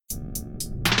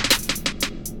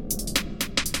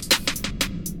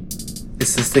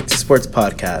It's the Stick to Sports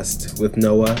podcast with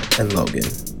Noah and Logan.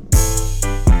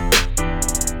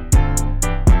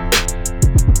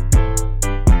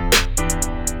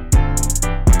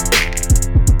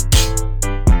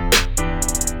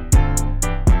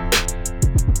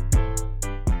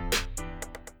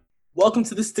 Welcome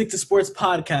to the Stick to Sports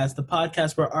podcast, the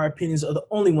podcast where our opinions are the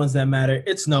only ones that matter.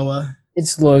 It's Noah.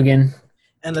 It's Logan.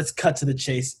 And let's cut to the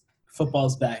chase.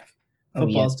 Football's back.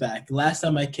 Football's back. Last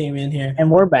time I came in here. And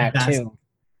we're back too.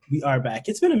 We are back.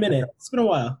 It's been a minute. It's been a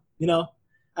while. You know,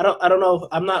 I don't know.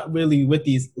 I'm not really with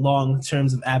these long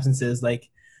terms of absences. Like,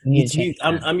 I'm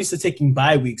used to taking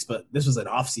bye weeks, but this was an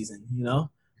off season, you know?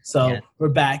 So We're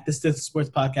back. The Stick to Sports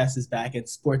podcast is back, and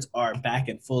sports are back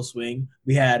in full swing.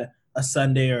 We had a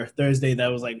Sunday or Thursday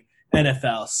that was like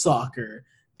NFL, soccer,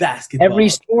 basketball. Every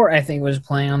sport, I think, was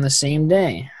playing on the same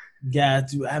day. Yeah,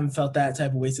 dude, I haven't felt that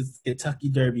type of way since the Kentucky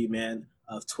Derby, man,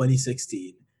 of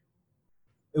 2016.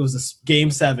 It was a Game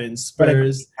 7,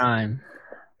 Spurs. Time.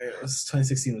 It was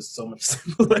 2016 was so much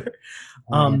simpler.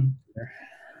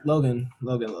 Logan.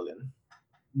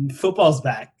 Football's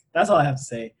back. That's all I have to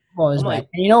say. Football is back.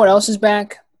 And you know what else is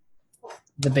back?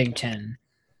 The Big Ten.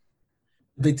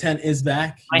 Big Ten is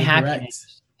back. My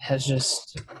happiness has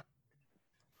just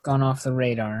gone off the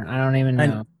radar. I don't even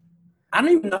know. I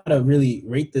don't even know how to really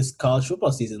rate this college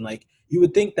football season. Like, you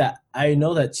would think that I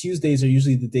know that Tuesdays are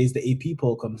usually the days the AP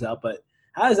poll comes out, but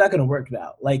how is that going to work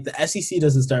out? Like, the SEC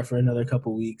doesn't start for another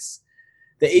couple weeks.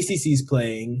 The ACC's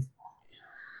playing.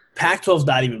 Pac-12's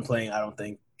not even playing, I don't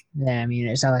think. Yeah, I mean,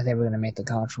 it's not like they were going to make the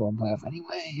college football playoff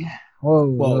anyway.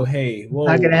 Whoa. Hey.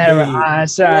 Not going to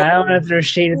have sorry, I don't want to throw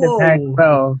shade at the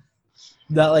Pac-12.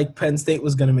 That, like, Penn State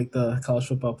was going to make the college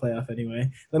football playoff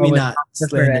anyway. Let me not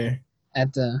slander.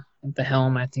 At the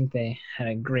helm, I think they had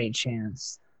a great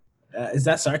chance. Is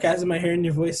that sarcasm I hear in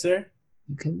your voice, sir?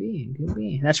 It could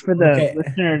be. That's for the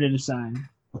listener to decide.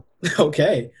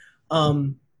 Okay.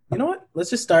 You know what?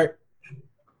 Let's just start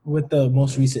with the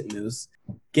most recent news.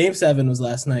 Game 7 was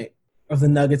last night of the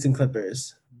Nuggets and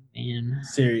Clippers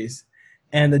series.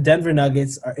 And the Denver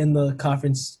Nuggets are in the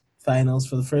conference finals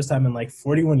for the first time in like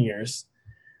 41 years.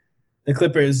 The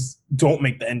Clippers don't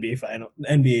make the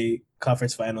NBA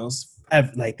conference finals.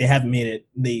 They haven't made it.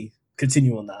 They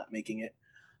continue on not making it.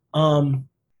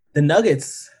 The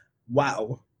Nuggets,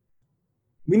 wow.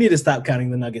 We need to stop counting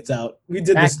the Nuggets out. We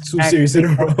did this 2 series in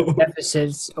a row.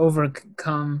 Deficits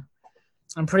overcome.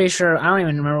 I'm pretty sure – I don't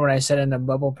even remember what I said in the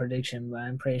bubble prediction, but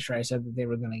I'm pretty sure I said that they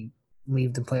were going to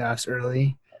leave the playoffs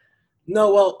early.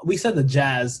 No, well, we said the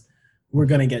Jazz were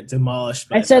going to get demolished.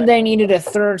 I said they needed a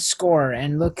third scorer,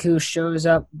 and look who shows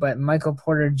up but Michael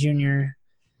Porter Jr.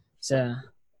 to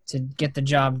get the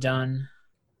job done.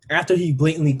 After he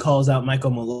blatantly calls out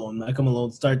Michael Malone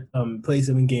plays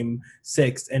him in Game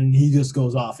 6, and he just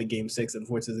goes off in Game 6 and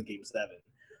forces a Game 7.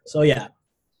 So, yeah.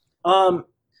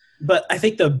 But I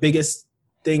think the biggest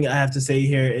thing I have to say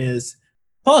here is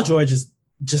Paul George is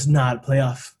just not a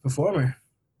playoff performer.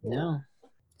 No.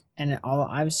 And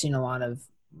I've seen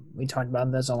we talked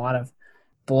about this, a lot of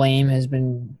blame has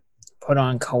been put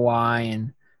on Kawhi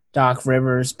and Doc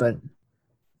Rivers, but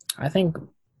I think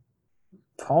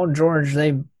Paul George,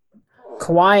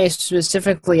 Kawhi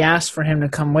specifically asked for him to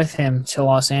come with him to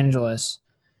Los Angeles,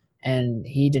 and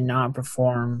he did not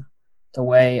perform the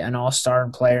way an all-star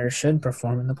player should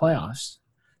perform in the playoffs.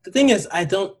 The thing is, I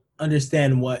don't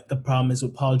understand what the problem is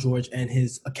with Paul George and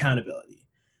his accountability.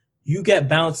 You get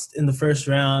bounced in the first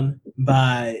round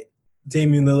by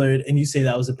Damian Lillard, and you say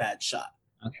that was a bad shot.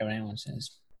 Okay, what anyone says.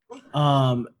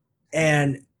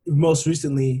 And most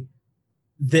recently,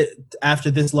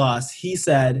 after this loss, he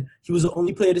said – he was the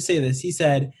only player to say this. He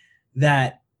said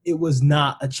that it was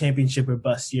not a championship or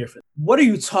bust year for them. What are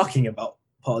you talking about,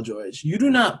 Paul George? You do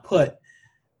not put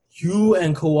you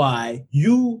and Kawhi –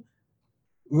 you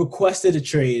requested a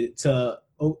trade to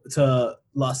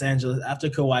Los Angeles after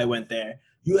Kawhi went there.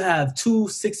 You have 2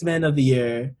 Sixth Man of the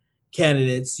Year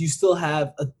candidates. You still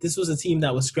have this was a team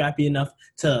that was scrappy enough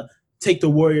to take the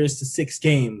Warriors to 6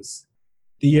 games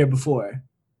the year before.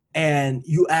 And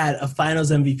you add a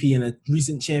finals MVP and a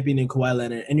recent champion in Kawhi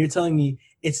Leonard, and you're telling me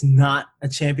it's not a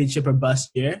championship or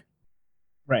bust year?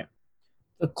 Right.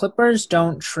 The Clippers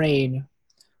don't trade,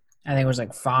 I think it was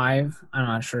like 5. I'm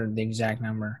not sure the exact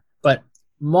number. But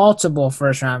multiple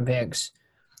first-round picks,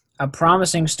 a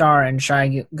promising star in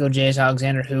Shai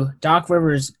Gilgeous-Alexander, who Doc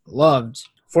Rivers loved,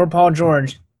 for Paul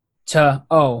George to,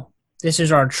 this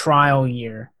is our trial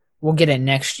year. We'll get it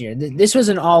next year. This was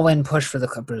an all-in push for the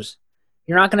Clippers.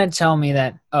 You're not going to tell me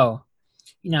that, we're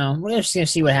just going to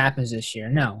see what happens this year.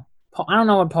 No. I don't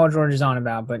know what Paul George is on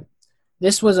about, but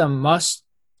this was a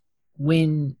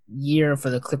must-win year for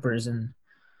the Clippers, and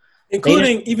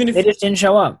Including even if they just didn't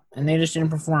show up and they just didn't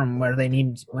perform when they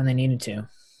needed to.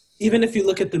 Even if you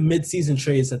look at the midseason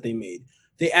trades that they made,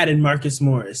 they added Marcus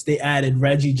Morris, they added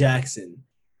Reggie Jackson,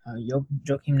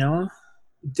 Joakim Noah.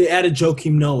 they added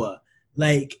Joakim Noah.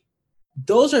 Like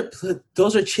those are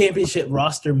championship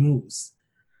roster moves.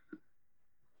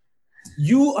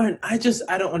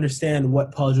 I don't understand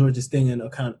what Paul George's thing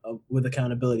with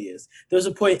accountability is. There was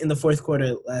a point in the fourth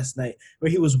quarter last night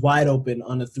where he was wide open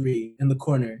on a three in the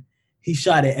corner. He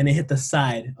shot it and it hit the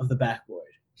side of the backboard.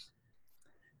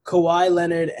 Kawhi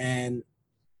Leonard and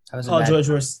Paul George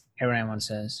were. Everyone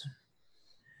says.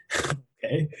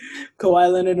 Okay.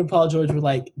 Kawhi Leonard and Paul George were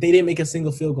like, they didn't make a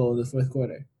single field goal in the fourth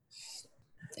quarter.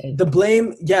 The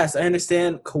blame, yes, I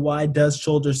understand Kawhi does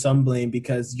shoulder some blame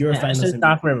because you're a finals MVP.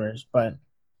 Doc Rivers, but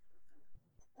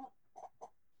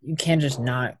you can't just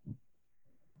not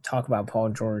talk about Paul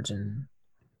George. He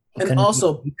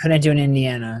couldn't do it in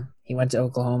Indiana. He went to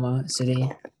Oklahoma City,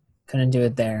 couldn't do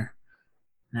it there.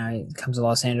 Now he comes to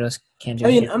Los Angeles, can't do it.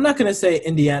 I mean, I'm not going to say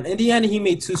Indiana. Indiana, he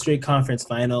made 2 straight conference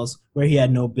finals where he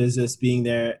had no business being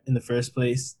there in the first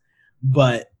place.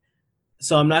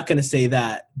 So I'm not going to say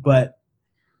that. But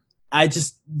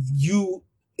OKC,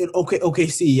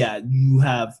 yeah, you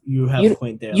have a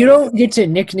point there. You don't get to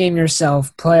nickname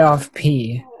yourself Playoff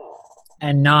P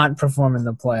and not perform in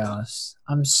the playoffs.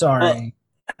 I'm sorry.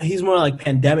 He's more like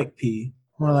Pandemic P.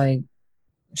 More like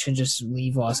should just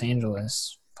leave Los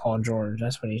Angeles. Paul George,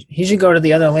 that's what he should go to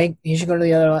the other He should go to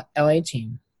the other LA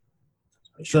team.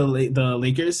 The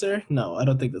Lakers, sir? No, I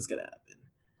don't think that's gonna happen.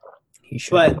 He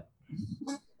should. But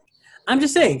I'm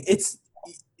just saying,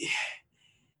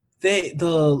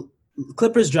 the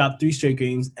Clippers dropped 3 straight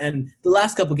games, and the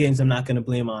last couple games I'm not gonna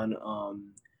blame on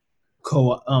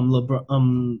Paul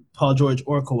George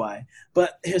or Kawhi.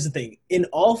 But here's the thing: in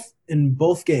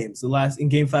both games, in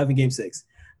Game 5 and Game 6,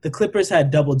 the Clippers had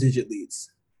double-digit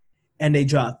leads. And they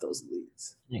dropped those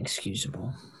leads.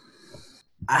 Inexcusable.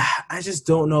 I just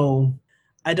don't know.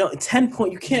 10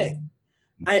 points. You can't.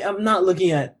 I'm not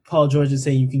looking at Paul George and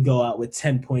saying you can go out with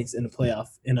 10 points in a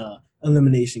playoff in a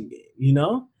elimination game. You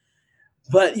know,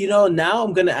 but now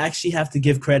I'm gonna actually have to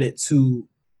give credit to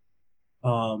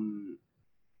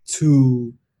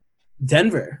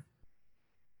Denver.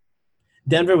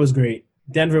 Denver was great.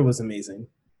 Denver was amazing.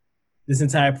 This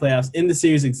entire playoffs in the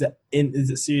series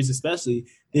especially,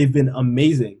 they've been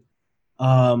amazing.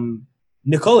 Nikola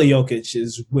Jokic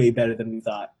is way better than we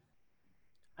thought.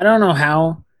 I don't know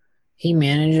how he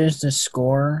manages to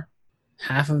score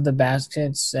half of the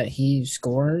baskets that he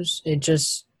scores. It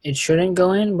shouldn't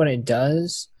go in, but it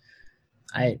does.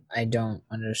 I don't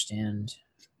understand.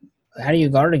 How do you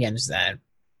guard against that?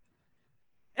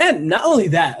 And not only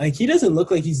that, like he doesn't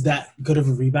look like he's that good of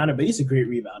a rebounder, but he's a great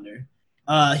rebounder.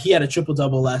 He had a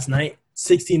triple-double last night,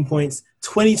 16 points,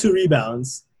 22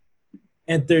 rebounds,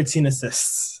 and 13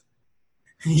 assists.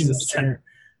 He's a center.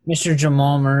 Mr.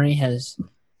 Jamal Murray has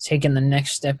taken the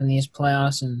next step in these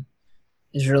playoffs and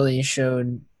has really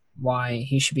showed why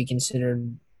he should be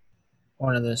considered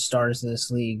one of the stars of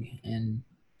this league. And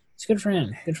it's good for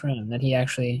him. Good for him that he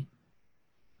actually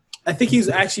 – I think he's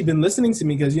actually been listening to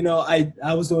me because, I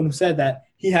was the one who said that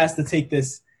he has to take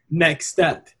this next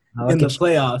step in the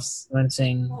playoffs.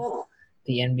 Influencing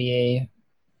the NBA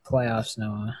playoffs,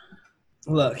 Noah.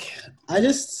 Look,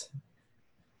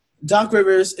 Doc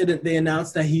Rivers, they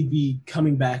announced that he'd be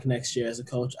coming back next year as a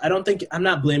coach. I'm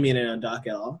not blaming it on Doc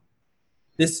at all.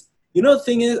 The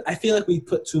thing is, I feel like we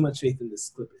put too much faith in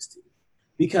this Clippers team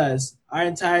because our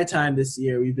entire time this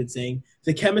year we've been saying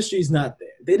the chemistry's not there.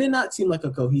 They did not seem like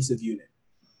a cohesive unit,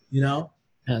 No,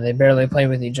 they barely play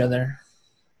with each other.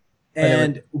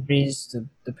 And the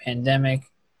pandemic,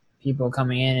 people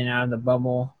coming in and out of the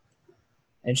bubble,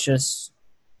 it's just.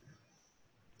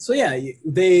 So yeah,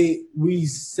 we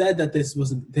said that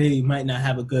they might not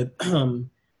have a good time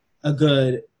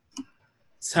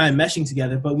meshing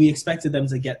together, but we expected them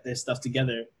to get their stuff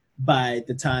together by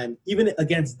the time, even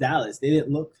against Dallas, they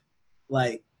didn't look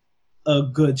like a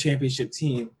good championship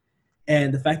team,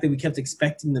 and the fact that we kept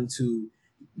expecting them to.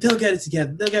 They'll get it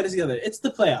together. It's the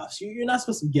playoffs. You're not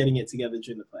supposed to be getting it together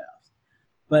during the playoffs.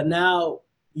 But now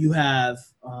you have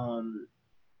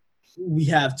we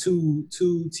have two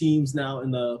teams now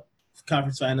in the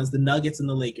conference finals, the Nuggets and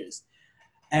the Lakers.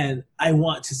 And I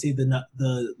want to say the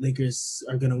Lakers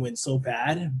are going to win so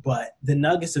bad, but the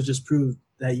Nuggets have just proved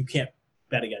that you can't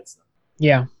bet against them.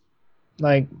 Yeah.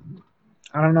 Like,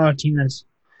 I don't know a team that's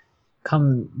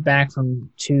come back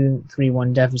from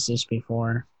 2-3-1 deficits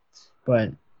before,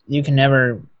 but you can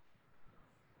never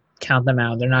count them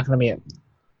out. They're not going to be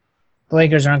the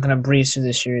Lakers aren't going to breeze through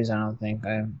this series, I don't think.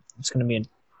 It's going to be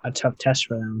a tough test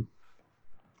for them.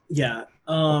 Yeah.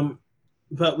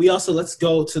 But we also let's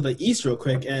go to the East real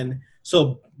quick. And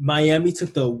so Miami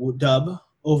took the dub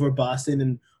over Boston,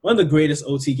 and one of the greatest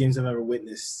OT games I've ever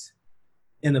witnessed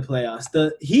in the playoffs.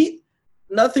 The Heat,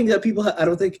 nothing that people I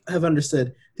don't think have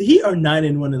understood. The Heat are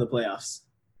 9-1 in the playoffs.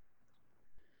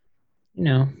 You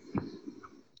know,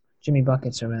 Jimmy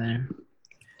Buckets over there.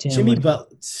 Jimmy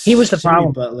Butler. He was the Jimmy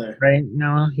problem, Butler. right?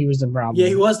 No, he was the problem. Yeah,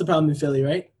 he was the problem in Philly,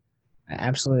 right?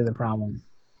 Absolutely the problem.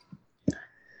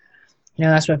 You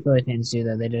know, that's what Philly fans do,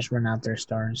 though. They just run out their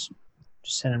stars.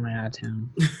 Just send them right out of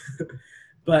town.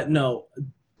 But no,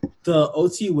 the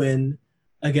OT win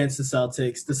against the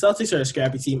Celtics. The Celtics are a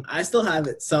scrappy team. I still have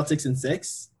it Celtics in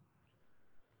 6.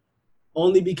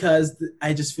 Only because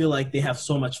I just feel like they have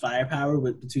so much firepower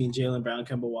between Jaylen Brown,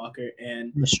 Kemba Walker,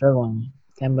 and They're struggling.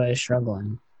 Kemba is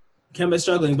struggling. Kemba's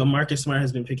struggling, but Marcus Smart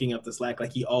has been picking up the slack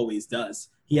like he always does.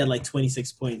 He had like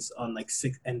 26 points on like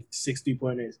 6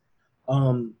 3-pointers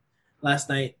last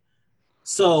night.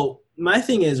 So my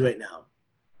thing is right now,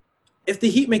 if the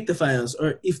Heat make the finals,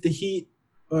 or if the Heat,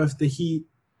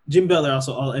 Jim Butler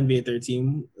also all NBA third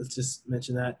team. Let's just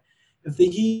mention that. If the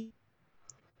Heat,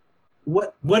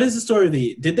 what is the story of the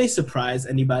Heat? Did they surprise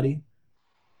anybody?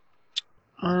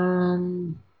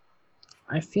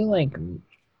 I feel like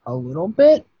a little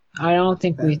bit. I don't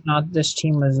think we thought this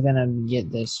team was gonna get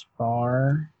this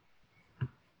far.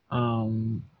 I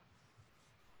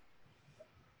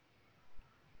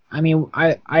mean,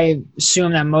 I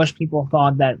assume that most people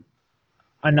thought that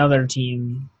another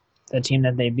team, the team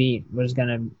that they beat, was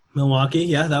gonna Milwaukee.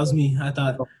 Yeah, that was me. I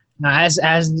thought.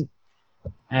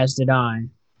 As did I.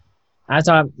 I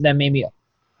thought that maybe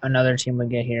another team would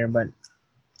get here, but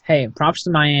hey, props to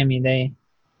Miami. They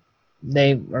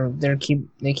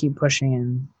keep pushing,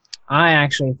 and I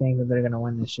actually think that they're gonna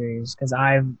win this series because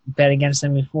I've bet against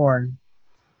them before.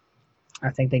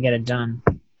 I think they get it done.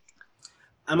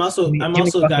 I'm also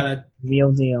got a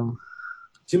real deal.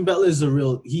 Jim Butler is a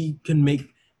real. He can make.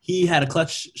 He had a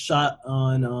clutch shot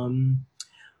on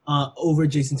over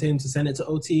Jason Tatum to send it to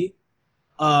OT.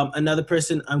 Another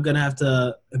person I'm gonna have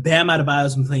to. Bam Adebayo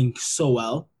has been playing so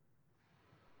well,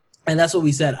 and that's what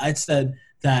we said. I said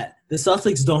that the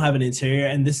Celtics don't have an interior,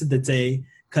 and this is the day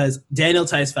because Daniel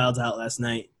Tice fouled out last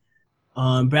night.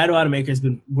 Brad Wanamaker has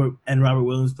been and Robert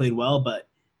Williams played well, but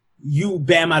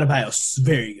Bam Adebayo is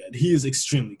very good. He is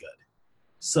extremely good.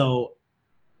 So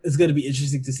it's going to be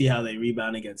interesting to see how they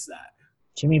rebound against that.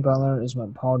 Jimmy Butler is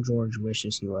what Paul George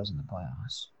wishes he was in the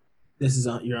playoffs.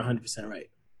 You're 100% right.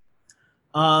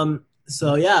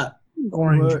 So yeah,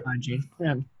 Goran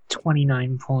Dragic,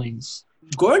 29 points.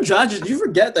 Goran Dragic, you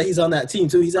forget that he's on that team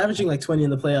too. He's averaging like 20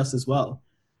 in the playoffs as well.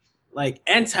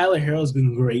 And Tyler Herro's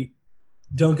been great.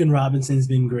 Duncan Robinson's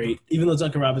been great, even though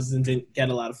Duncan Robinson didn't get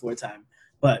a lot of floor time.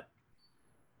 But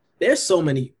there's so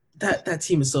many. That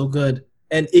team is so good.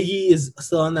 And Iggy is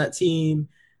still on that team.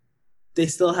 They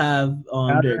still have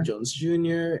Derrick Jones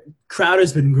Jr.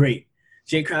 Crowder's been great.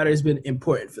 Jay Crowder has been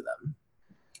important for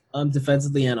them,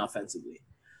 defensively and offensively.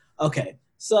 Okay,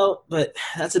 but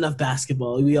that's enough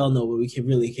basketball. We all know what we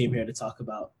really came here to talk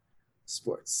about: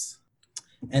 sports.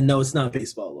 And no, it's not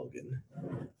baseball, Logan.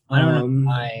 I don't know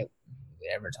why we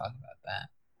ever talk about that.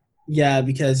 Yeah,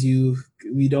 because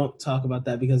we don't talk about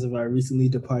that because of our recently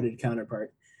departed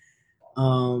counterpart.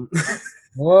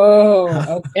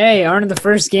 Whoa! Okay, on to the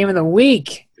first game of the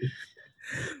week.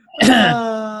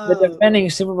 The defending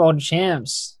Super Bowl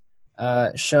champs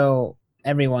show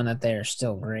everyone that they are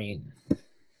still great.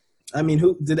 I mean,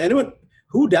 who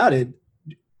doubted?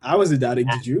 I wasn't doubting.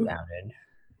 Did you? Doubted.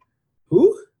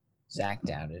 Who? Zach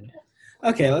doubted.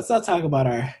 Okay, let's not talk about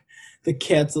our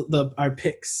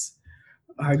picks,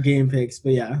 our game picks.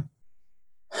 But yeah,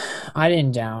 I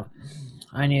didn't doubt.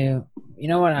 I knew. You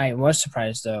know what? I was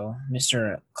surprised though,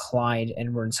 Mr. Clyde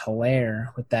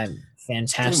Edwards-Helaire with that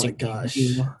fantastic. Oh my gosh!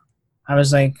 I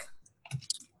was like,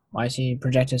 why is he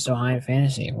projected so high in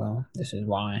fantasy? Well, this is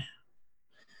why.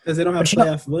 Because they don't have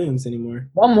playoff Williams anymore.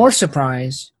 One more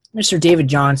surprise, Mr. David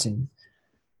Johnson.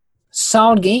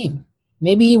 Solid game.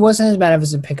 Maybe he wasn't as bad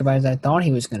of a pick as I thought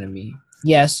he was going to be.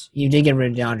 Yes, you did get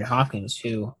rid of DeAndre Hopkins,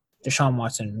 who Deshaun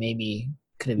Watson maybe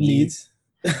could have needs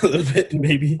a little bit,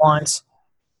 maybe wants.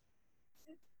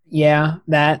 Yeah,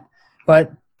 that.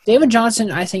 But David Johnson,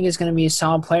 I think, is going to be a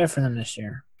solid player for them this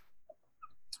year.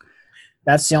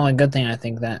 That's the only good thing I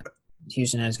think that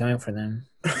Houston has going for them.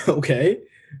 Okay.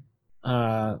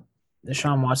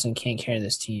 Deshaun Watson can't carry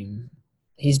this team.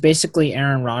 He's basically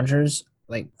Aaron Rodgers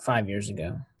like 5 years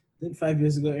ago. Didn't 5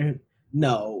 years ago, Aaron?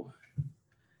 No.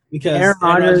 Because Aaron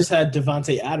Rodgers had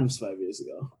Devontae Adams 5 years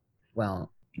ago. Well,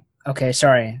 okay,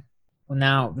 sorry. Well,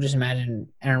 now just imagine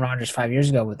Aaron Rodgers 5 years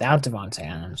ago without Devontae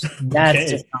Adams. That's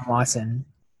Okay. Deshaun Watson.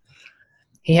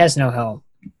 He has no help.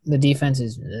 The defense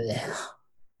is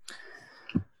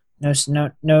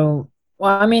no.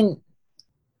 Well, I mean,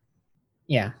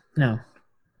 yeah, no.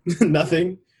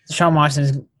 Nothing. Deshaun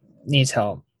Watson needs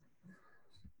help.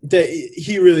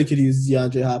 He really could use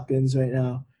DeAndre Hopkins right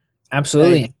now.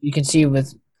 Absolutely. Like- You can see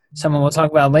with someone we'll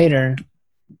talk about later,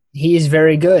 he is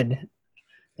very good.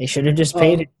 They should have just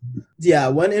paid him. Yeah,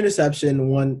 one interception,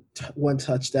 one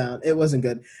touchdown. It wasn't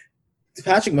good.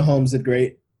 Patrick Mahomes did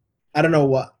great. I don't know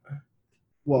what.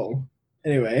 Whoa.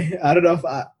 Anyway, I don't know if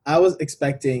I was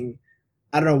expecting.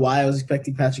 I don't know why I was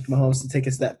expecting Patrick Mahomes to take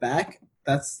a step back.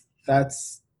 That's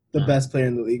the best player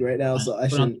in the league right now, so I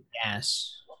shouldn't.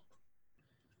 Yes.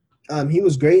 He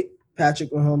was great.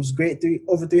 Patrick Mahomes, great,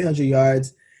 over 300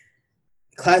 yards.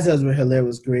 Clydesdale Helaire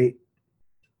was great.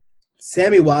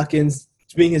 Sammy Watkins,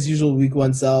 being his usual week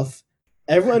one self.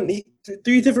 Everyone,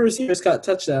 three different receivers caught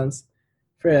touchdowns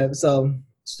for him. So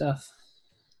Stuff.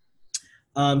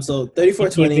 So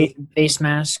 34-20. Face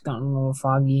mask gotten a little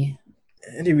foggy.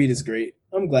 Andy Reid is great.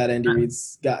 I'm glad Andy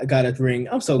Reid's got a ring.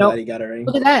 I'm so glad he got a ring.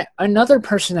 Look at that. Another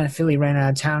person that Philly ran out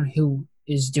of town who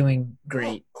is doing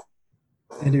great.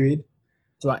 Andy Reid?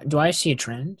 Do I see a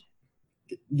trend?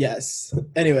 Yes.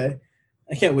 Anyway,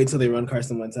 I can't wait till they run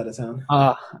Carson Wentz out of town.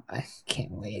 I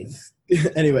can't wait.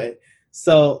 Anyway,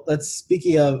 so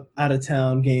speaking of out of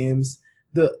town games,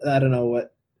 I don't know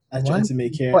what I tried to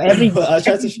make here. Well, every game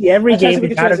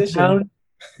is out of transition. town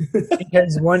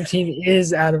because one team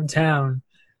is out of town.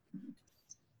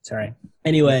 Sorry.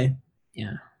 Anyway,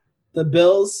 yeah, the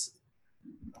Bills.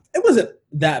 It wasn't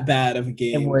that bad of a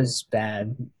game. It was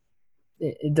bad.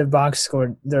 The box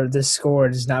score, the score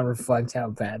does not reflect how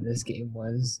bad this game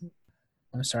was.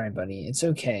 I'm sorry, buddy. It's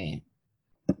okay.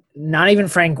 Not even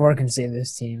Frank Gore can save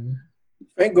this team.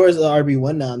 Frank Gore's the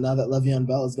RB1 now that Le'Veon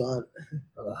Bell is gone.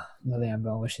 Le'Veon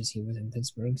Bell wishes he was in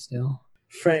Pittsburgh still.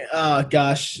 Oh,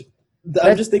 gosh.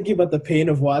 I'm just thinking about the pain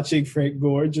of watching Frank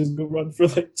Gore just go run for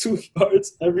like 2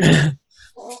 yards every time.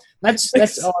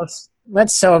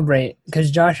 Let's celebrate because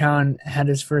Josh Allen had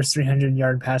his first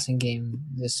 300-yard passing game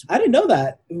this. I didn't know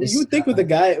that. You would think with a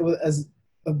guy with as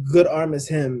a good arm as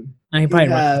him, he probably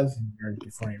have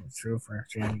before he threw for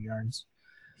 300 yards.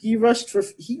 He rushed for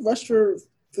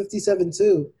 57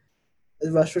 too. He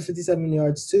rushed for 57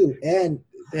 yards too, and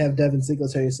they have Devin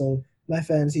Singletary. So my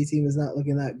fantasy team is not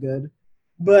looking that good,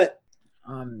 but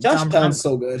Josh Allen's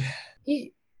so good.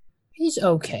 He's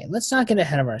okay. Let's not get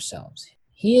ahead of ourselves.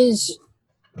 He is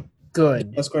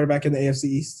good. Best quarterback in the AFC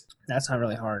East. That's not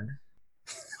really hard.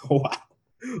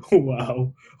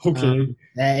 Wow. Okay.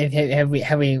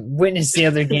 Have we witnessed the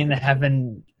other game that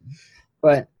happened?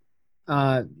 But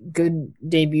good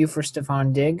debut for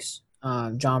Stephon Diggs.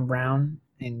 John Brown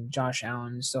and Josh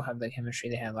Allen still have the chemistry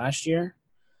they had last year.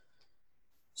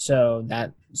 So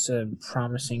that's a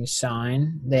promising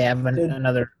sign. They have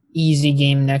another easy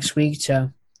game next week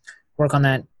to work on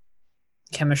that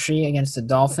chemistry against the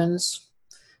Dolphins,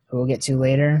 who we'll get to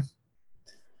later.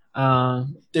 Their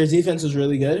defense was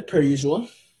really good, per usual.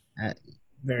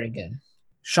 Very good.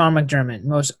 Sean McDermott,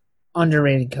 most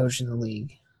underrated coach in the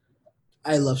league.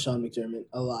 I love Sean McDermott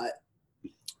a lot.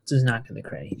 Does not get the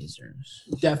credit he deserves.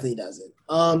 Definitely doesn't.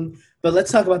 But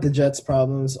let's talk about the Jets'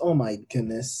 problems. Oh my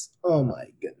goodness,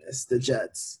 the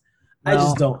Jets. Well, I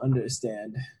just don't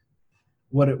understand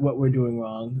what we're doing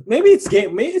wrong. Maybe it's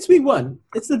week 1.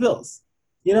 It's the Bills.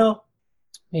 You know.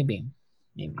 Maybe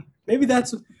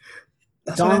that's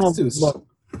Donald looked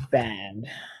bad.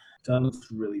 Donald's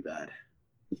really bad.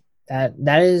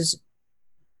 That is.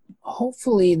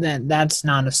 Hopefully that's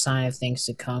not a sign of things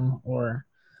to come, or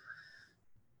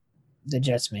the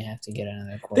Jets may have to get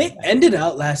another quarterback. They ended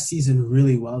out last season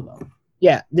really well, though.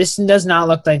 Yeah, this does not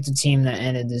look like the team that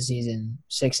ended the season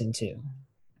 6-2.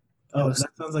 Oh, that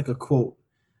sounds like a quote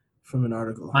from an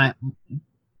article. For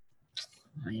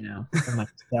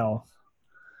myself.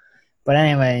 But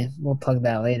anyway, we'll plug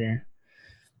that later.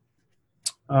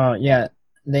 Yeah,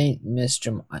 they missed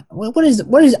Jamal. What is?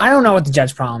 I don't know what the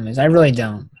Jets' problem is. I really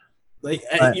don't.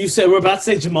 You said we're about to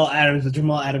say Jamal Adams, but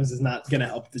Jamal Adams is not going to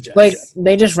help the Jets.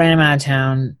 They just ran him out of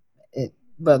town.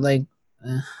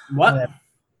 What?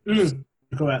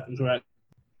 Correct.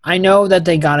 I know that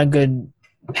they got a good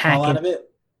package. Out of it?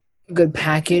 Good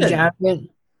package out of it.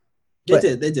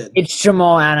 They did. It's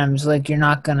Jamal Adams. You're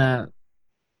not going to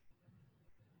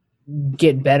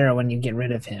get better when you get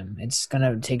rid of him. It's going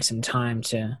to take some time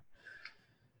to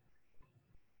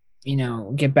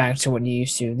get back to what you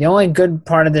used to. The only good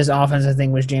part of this offense, I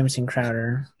think, was Jamison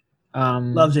Crowder.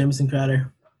 Love Jamison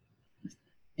Crowder.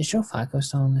 Is Joe Flacco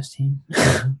still on this team?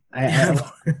 Yeah.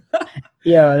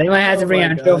 Yo, they might have to Oh bring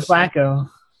my out Joe gosh. Flacco.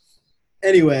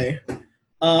 Anyway,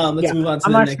 let's Yeah, move on to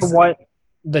I'm the not next. sure what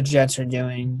the Jets are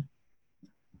doing.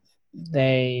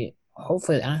 They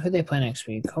hopefully who they play next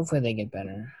week. Hopefully they get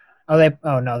better.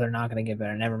 Oh no, they're not gonna get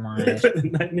better. Never mind.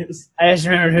 The Niners. I just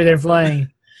remembered who they're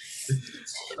playing.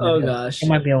 Oh gosh. It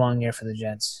might be a long year for the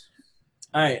Jets.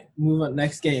 All right, move on.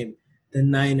 Next game, the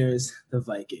Niners, the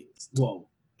Vikings. Whoa.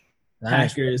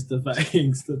 Packers, the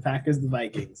Vikings. The Packers, the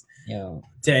Vikings. Yo,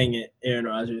 Dang it, Aaron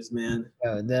Rodgers, man.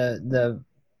 the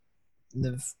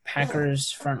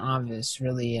Packers front office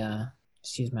really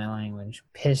excuse my language,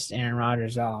 pissed Aaron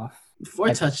Rodgers off.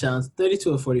 4 touchdowns,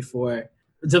 32 of 44.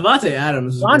 Devontae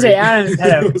Adams. Devontae Adams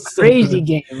had a crazy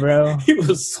game, bro. He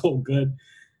was so good.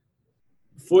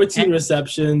 14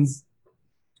 receptions,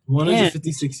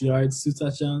 156 yards, 2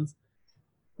 touchdowns.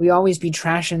 We always be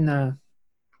trashing the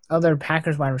other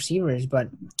Packers wide receivers, but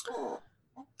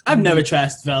I've never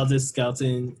trashed Valdez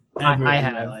Scouting ever I in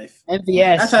have. my life.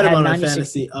 MVS I've had him on my 96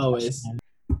 fantasy always.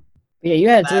 Yeah, you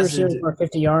had 3 Lazard receivers did. for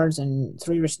 50 yards and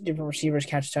 3 different receivers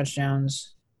catch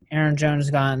touchdowns. Aaron Jones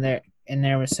got in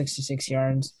there with 66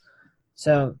 yards.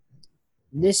 So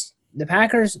the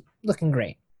Packers looking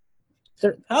great.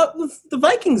 The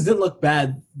Vikings didn't look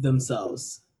bad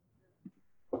themselves.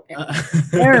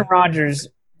 Aaron Rodgers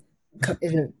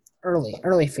is an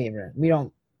early favorite. We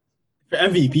don't. For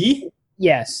MVP?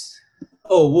 Yes.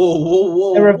 Oh,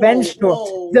 whoa. The revenge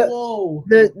tour. Whoa.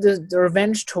 The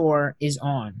revenge tour is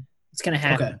on. It's gonna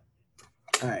happen.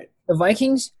 Okay. All right. The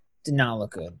Vikings did not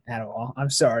look good at all. I'm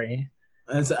sorry.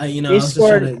 They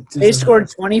scored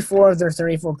 24 of their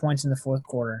 34 points in the fourth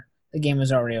quarter. The game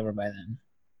was already over by then.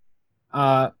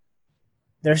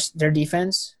 Their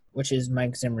defense, which is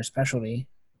Mike Zimmer's specialty,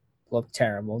 looked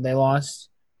terrible. They lost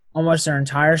almost their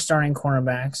entire starting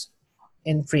cornerbacks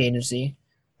in free agency.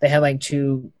 They had like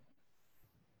 2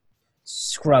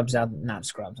 scrubs out. Not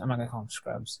scrubs. I'm not gonna call them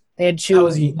scrubs. They had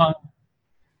 2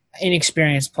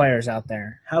 inexperienced players out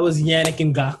there. How was Yannick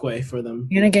Ngakoue for them?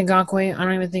 Yannick Ngakoue, I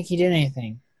don't even think he did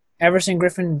anything. Everson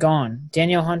Griffin, gone.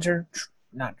 Daniel Hunter,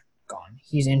 not gone.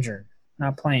 He's injured.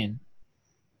 Not playing.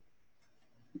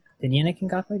 Did Yannick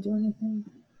Ngakoue do anything?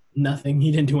 Nothing.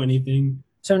 He didn't do anything.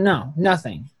 So, no,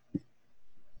 nothing.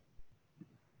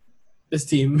 This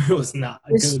team was not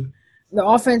good. The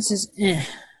offense is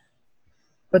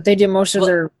but they did most of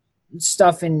their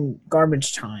stuff in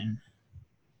garbage time.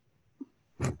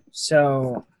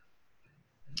 So,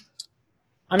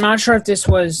 I'm not sure if this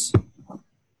was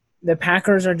the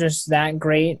Packers are just that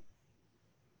great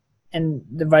and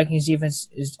the Vikings defense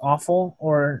is awful,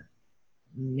 or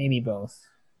maybe both.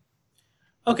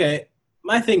 Okay,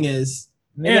 my thing is,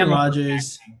 Maybe Aaron I'm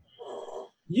Rodgers,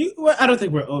 I don't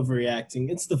think we're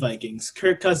overreacting. It's the Vikings.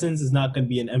 Kirk Cousins is not going to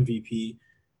be an MVP,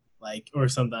 or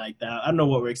something like that. I don't know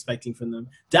what we're expecting from them.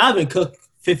 Dalvin Cook,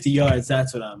 50 yards,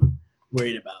 that's what I'm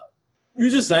worried about. You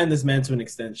just signed this man to an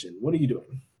extension. What are you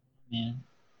doing? Man,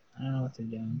 I don't know what they're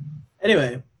doing.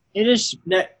 Anyway. They just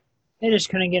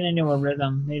couldn't get into a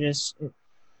rhythm. They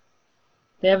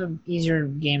have an easier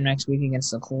game next week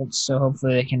against the Colts, so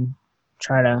hopefully they can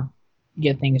try to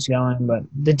get things going. But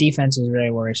the defense is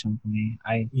very worrisome for me.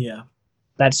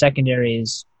 That secondary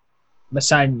is,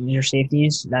 beside your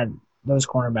safeties, those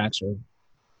cornerbacks are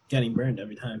getting burned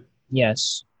every time.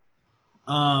 Yes.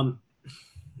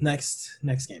 Next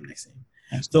game.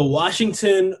 The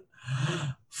Washington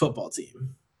football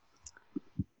team.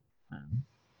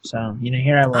 So,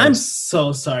 here I was. I'm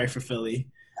so sorry for Philly.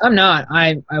 I'm not.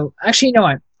 I actually, you know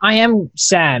what? I am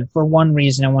sad for one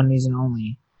reason and one reason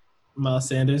only. Miles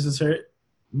Sanders is hurt.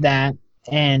 That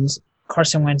and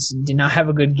Carson Wentz did not have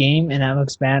a good game, and that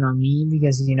looks bad on me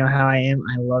because you know how I am.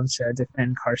 I love to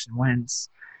defend Carson Wentz,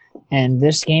 and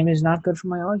this game is not good for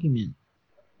my argument.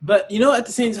 But at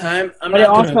the same time, it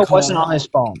also wasn't all his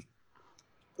fault.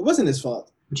 It wasn't his fault.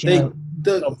 The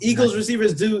Eagles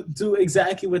receivers do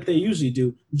exactly what they usually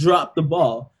do: drop the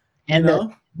ball. And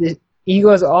the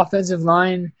Eagles offensive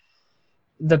line,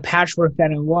 the patchwork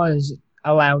that it was,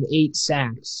 allowed 8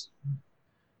 sacks.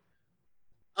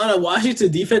 On a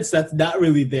Washington defense that's not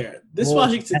really there.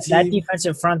 Washington team. That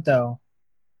defensive front, though,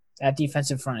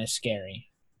 is scary.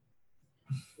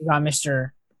 We got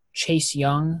Mr. Chase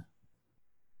Young,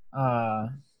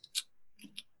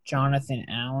 Jonathan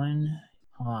Allen.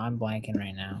 Oh, I'm blanking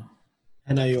right now.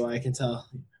 I know you are. I can tell.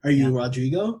 Are you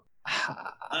Rodrigo?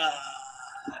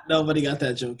 Nobody got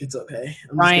that joke. It's okay.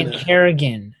 Ryan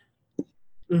Kerrigan.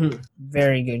 Mm-hmm.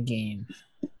 Very good game.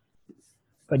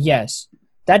 But yes,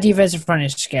 that defensive front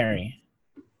is scary.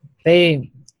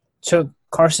 They took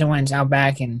Carson Wentz out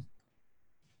back and,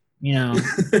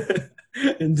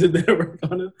 and did their work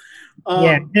on him.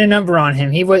 Yeah, did a number on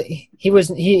him. He won't be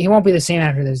the same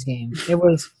after this game. It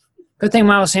was good thing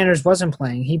Miles Sanders wasn't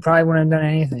playing. He probably wouldn't have done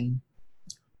anything.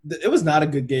 It was not a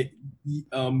good game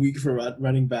week for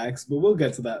running backs, but we'll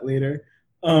get to that later.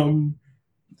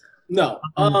 No.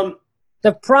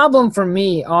 The problem for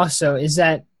me also is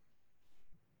that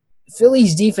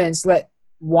Philly's defense let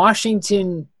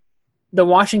the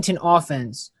Washington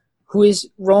offense, who is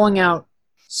rolling out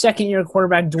second-year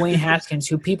quarterback Dwayne Haskins,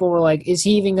 who people were like, is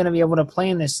he even going to be able to play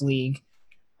in this league?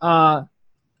 I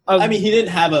mean, he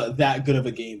didn't have that good of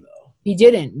a game, though. He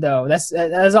didn't, though. That's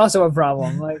also a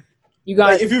problem. Like, you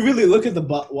got if you really look at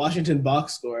the Washington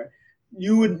box score,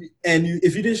 you would,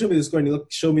 if you didn't show me the score and you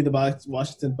show me the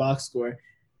Washington box score,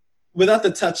 without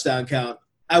the touchdown count,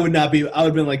 I would have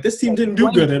been like, this team didn't do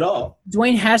good at all.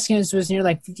 Dwayne Haskins was near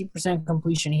like 50%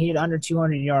 completion. He had under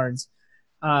 200 yards.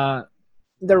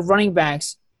 Their running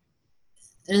backs,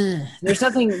 there's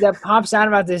nothing that pops out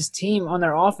about this team on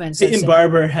their offense. Peyton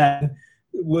Barber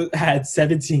had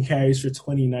 17 carries for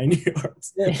 29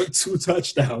 yards for 2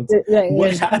 touchdowns.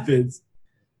 What happens?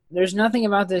 There's nothing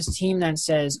about this team that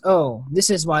says, "Oh, this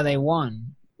is why they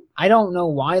won." I don't know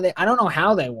why I don't know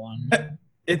how they won.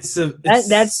 That's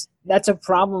a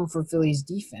problem for Philly's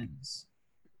defense.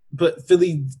 But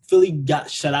Philly got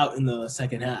shut out in the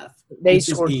second half. They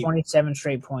scored 27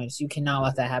 straight points. You cannot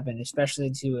let that happen,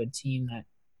 especially to a team that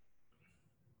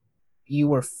you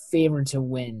were favored to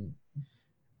win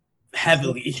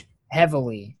heavily.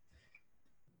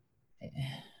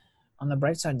 On the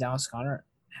bright side, Dallas Goedert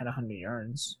had 100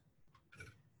 yards.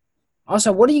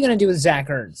 Also, what are you going to do with Zach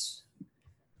Ertz?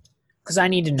 Because I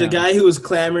need to know. The guy who was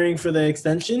clamoring for the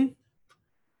extension?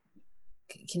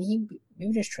 Can he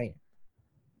maybe just trade him?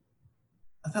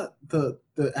 I thought the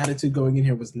attitude going in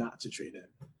here was not to trade him.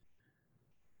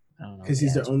 I don't know. Because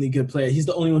he's their only good player. He's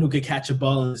the only one who could catch a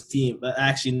ball on his team. But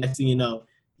actually, next thing you know,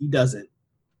 he doesn't.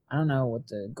 I don't know what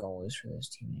the goal is for this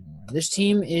team anymore. This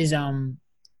team is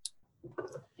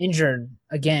injured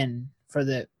again for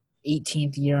the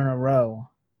 18th year in a row.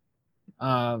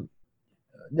 I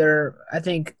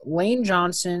think Lane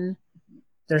Johnson,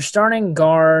 their starting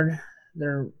guard,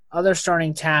 their other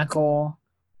starting tackle,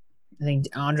 I think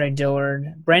Andre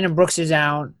Dillard. Brandon Brooks is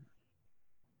out.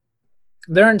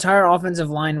 Their entire offensive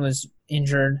line was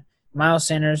injured. Miles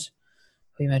Sanders,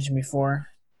 who you mentioned before,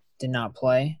 did not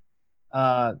play.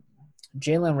 Jalen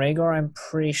Reagor, I'm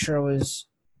pretty sure was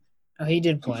 – he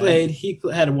did play. He played. He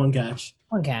had one catch.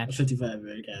 One catch. 55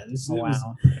 catch.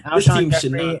 Wow. This team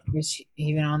should not – is he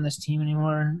even on this team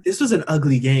anymore? This was an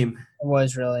ugly game. It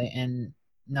was really, and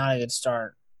not a good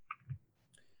start.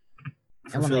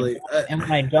 And what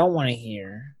I don't want to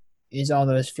hear is all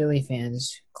those Philly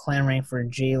fans clamoring for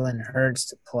Jalen Hurts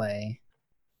to play,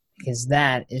 because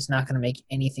that is not going to make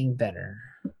anything better.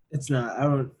 It's not.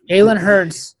 Jalen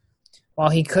Hurts, while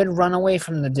he could run away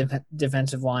from the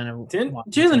defensive line of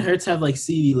Jalen Hurts have like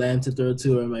CeeDee Lamb to throw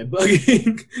to, or am I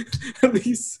bugging? At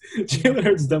least Jalen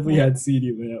Hurts definitely had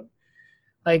CeeDee Lamb.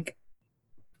 Like,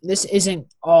 this isn't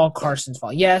all Carson's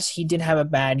fault. Yes, he did have a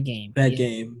bad game.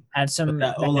 Had some. But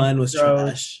that O-line was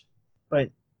trash.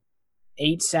 But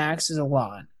 8 sacks is a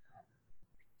lot.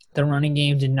 The running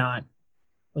game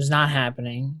was not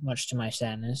happening, much to my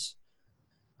sadness.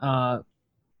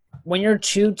 When your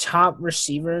 2 top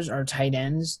receivers are tight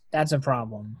ends, that's a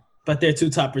problem. But their 2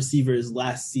 top receivers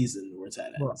last season were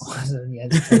tight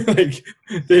ends. Like,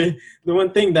 the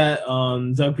one thing that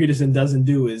Doug Peterson doesn't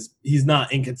do is he's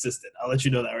not inconsistent. I'll let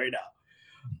you know that right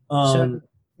now. So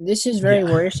this is very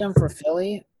worrisome for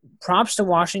Philly. Props to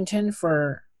Washington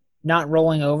for not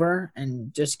rolling over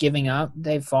and just giving up.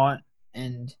 They fought,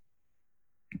 and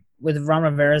with Ron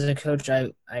Rivera as a coach,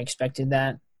 I expected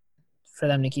that for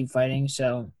them to keep fighting.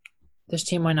 So this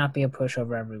team might not be a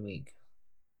pushover every week.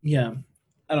 Yeah.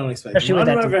 I don't expect it. Ron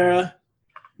Rivera,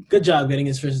 good job getting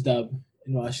his first dub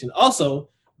in Washington. Also,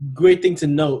 great thing to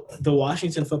note, the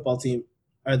Washington football team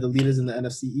are the leaders in the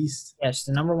NFC East. Yes,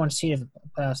 the number 1 seed of the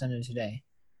playoffs ended today.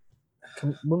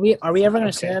 Are we ever going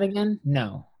to say that again?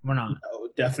 No, we're not. No,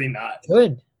 definitely not.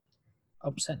 Good.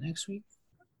 Upset next week?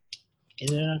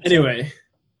 Is it an upset? Anyway.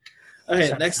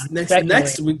 Okay,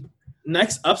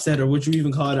 next upset, or would you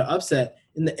even call it an upset,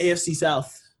 in the AFC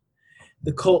South.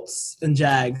 The Colts and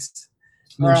Jags.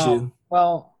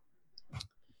 Well,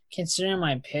 considering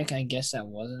my pick, I guess that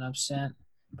was an upset.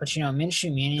 But,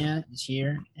 Minshew Mania is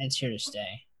here, and it's here to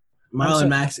stay. Marlon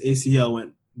Mack's ACL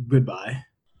went goodbye.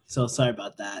 So, sorry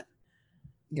about that.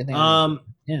 Good thing.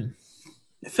 Yeah.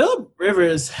 Philip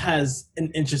Rivers has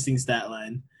an interesting stat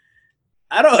line.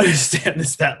 I don't understand the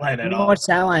stat line at all. What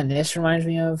stat line this reminds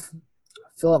me of?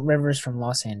 Philip Rivers from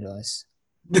Los Angeles.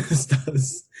 This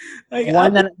does. Like,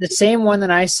 The same one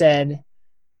that I said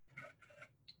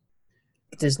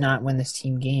does not win this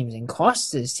team games and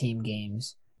costs his team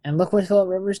games. And look what Phillip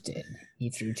Rivers did. He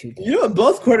threw 2 games. you know what?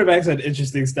 Both quarterbacks had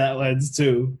interesting stat lines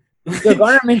too.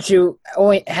 Gardner Minshew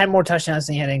only had more touchdowns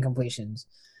than he had incompletions,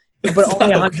 but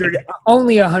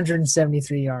only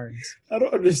 173 yards. I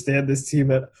don't understand this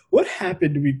team. What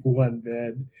happened week 1,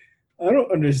 man? I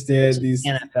don't understand these.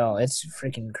 NFL. It's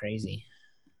freaking crazy.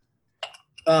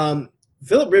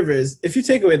 Phillip Rivers, if you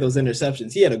take away those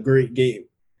interceptions, he had a great game.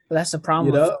 But that's the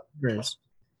problem with Phillip Rivers.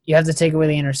 You have to take away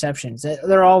the interceptions.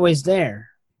 They're always there.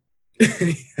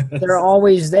 Yes. They're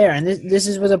always there. And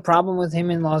this was a problem with him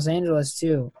in Los Angeles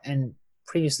too, and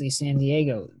previously San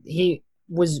Diego.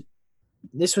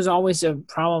 This was always a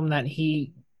problem that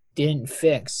he didn't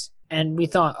fix. And we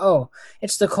thought, oh,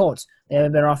 it's the Colts. They have a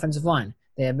better offensive line.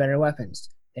 They have better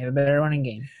weapons. They have a better running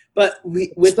game. But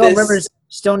Rivers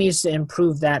still needs to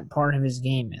improve that part of his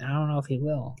game, and I don't know if he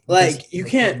will. Like you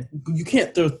can't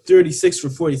throw 36 for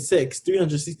 46,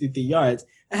 363 yards,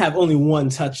 and have only one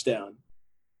touchdown.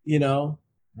 You know,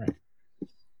 right?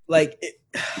 Like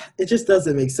it just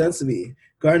doesn't make sense to me.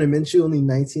 Gardner Minshew only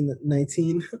 19 of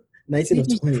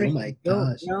 20. Oh my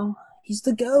gosh! No, he's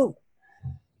the GOAT.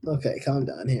 Okay, calm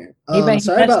down here. He's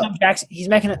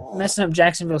messing up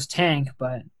Jacksonville's tank,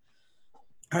 but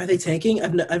are they tanking?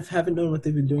 I haven't known what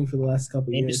they've been doing for the last couple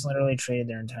of years. They just literally traded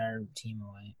their entire team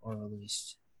away or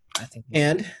released. I think.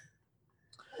 And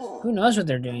who knows what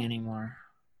they're doing anymore?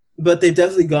 But they've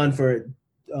definitely gone for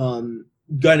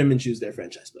Gardner Minshew's their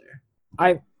franchise player.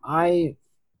 I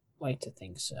like to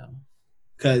think so.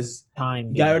 Because got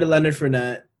rid of Leonard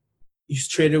Fournette. You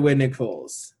traded away Nick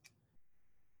Foles.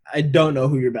 I don't know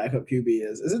who your backup QB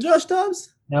is. Is it Josh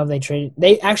Dobbs? No, they traded.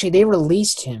 They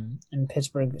released him, and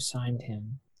Pittsburgh signed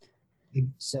him.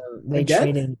 So they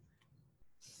traded.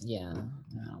 Yeah.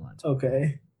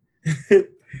 Okay.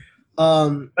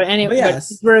 But anyway,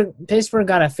 yes. Pittsburgh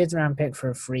got a 5th-round pick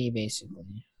for free,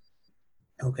 basically.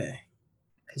 Okay.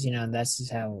 Because that's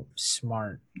just how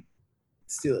smart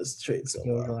Steelers trade so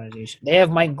the organization. They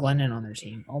have Mike Glennon on their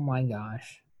team. Oh my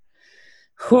gosh.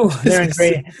 Whew, they're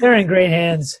in great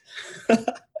hands.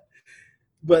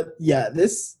 But yeah,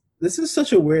 this is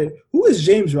such a weird. Who is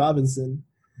James Robinson?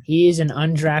 He is an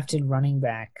undrafted running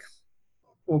back.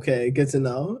 Okay, good to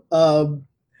know.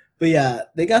 But yeah,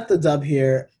 they got the dub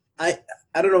here. I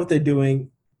don't know what they're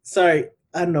doing. Sorry,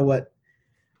 I don't know what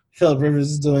Phillip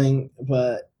Rivers is doing,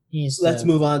 but let's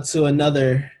move on to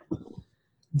another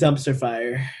dumpster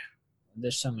fire.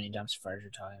 There's so many dumpster fires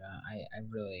you're talking about. I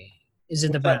really is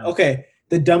it the Browns? Okay,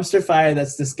 the dumpster fire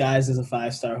that's disguised as a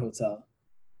 5-star hotel.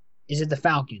 Is it the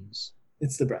Falcons?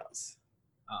 It's the Browns.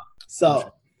 Oh,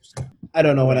 so I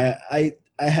don't know what I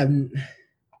haven't.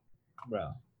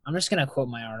 Bro, I'm just gonna quote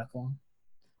my article.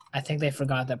 I think they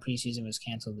forgot that preseason was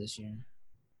canceled this year.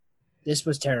 This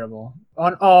was terrible.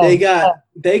 They got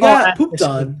pooped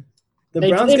on. The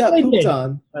Browns got pooped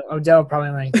on. Odell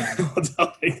probably like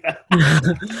that.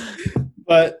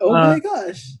 But my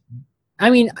gosh. I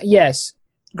mean, yes.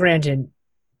 Granted,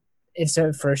 it's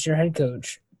a first-year head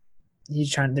coach. They're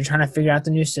trying to figure out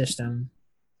the new system,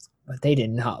 but they did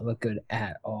not look good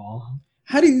at all.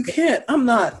 How do you can't? I'm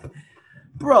not,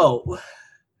 bro.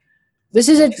 This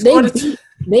isn't.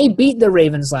 They beat the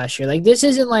Ravens last year. Like this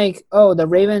isn't like the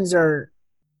Ravens are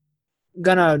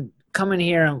gonna come in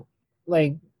here and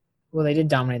they did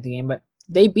dominate the game, but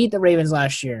they beat the Ravens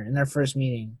last year in their first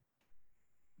meeting.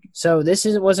 So this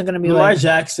wasn't gonna be Lamar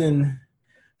Jackson.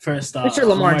 First off, Mr.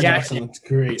 Lamar Jackson looked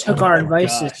great. Took our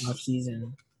advice this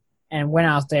offseason and went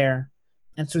out there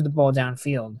and threw the ball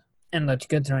downfield and looked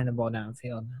good throwing the ball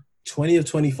downfield. 20 of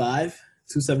 25,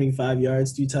 275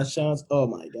 yards, 3 touchdowns. Oh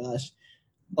my gosh.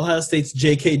 Ohio State's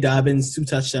J.K. Dobbins, 2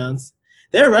 touchdowns.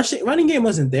 Their running game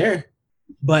wasn't there,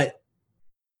 but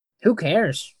who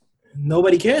cares?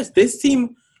 Nobody cares. This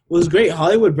team was great.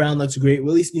 Hollywood Brown looks great.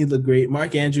 Willie Snead looked great.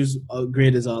 Mark Andrews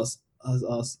great as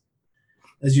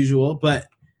usual. But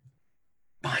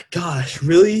my gosh,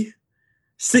 really?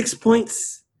 6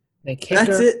 points? The kicker,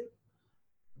 that's it?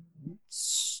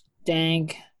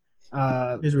 Stank.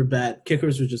 Kickers were bad.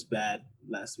 Kickers were just bad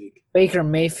last week. Baker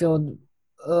Mayfield.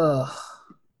 Ugh.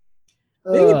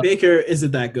 Maybe Baker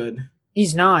isn't that good.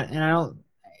 He's not, and I don't.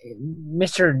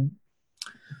 Mr.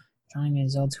 Johnny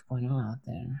Manziel 2.0 out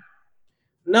there.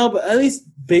 No, but at least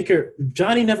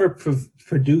Johnny never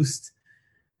produced.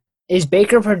 Is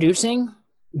Baker producing?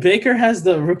 Baker has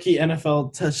the rookie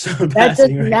NFL touchdown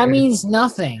passing record. That means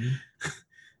nothing.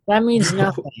 That means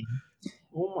nothing.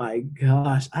 Oh my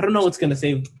gosh! I don't know what's gonna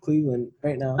save Cleveland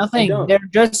right now. Nothing.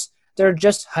 They're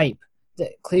just hype.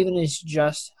 Cleveland is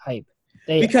just hype.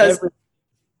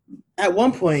 at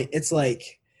one point, it's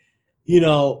like,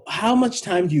 how much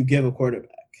time do you give a quarterback?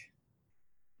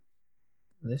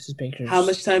 This is Baker's. How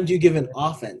much time do you give an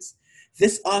offense?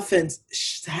 This offense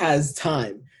has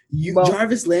time.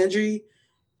 Jarvis Landry,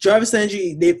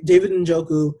 David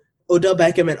Njoku, Odell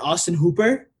Beckham, and Austin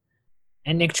Hooper.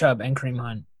 And Nick Chubb and Kareem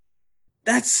Hunt.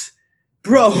 That's,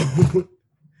 bro,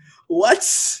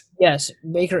 what? Yes,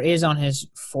 Baker is on his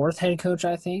 4th head coach,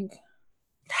 I think.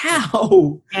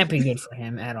 How? Can't be good for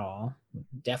him at all.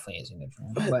 Definitely isn't good for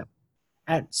him. But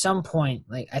at some point,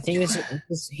 like I think he's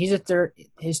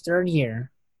his third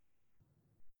year.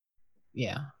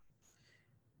 Yeah.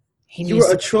 You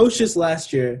were atrocious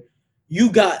last year. You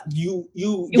got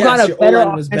a better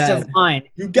offensive line.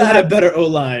 You got a better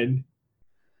O-line.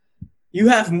 You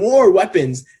have more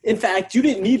weapons. In fact, you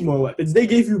didn't need more weapons. They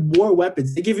gave you more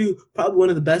weapons. They gave you probably one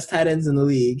of the best tight ends in the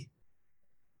league.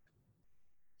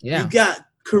 Yeah. You got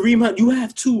Kareem Hunt. You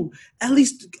have two. At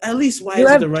least why you is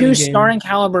have the running two game? Starting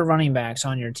caliber running backs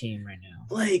on your team right now.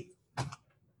 Like,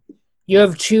 you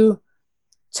have 2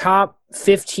 top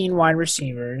 15 wide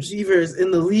receivers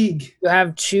in the league. You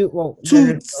have 2. Well,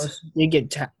 they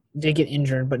get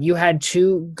injured, but you had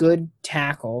 2 good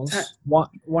tackles.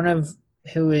 One of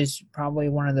who is probably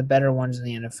one of the better ones in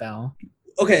the NFL.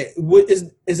 Okay,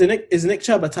 is Nick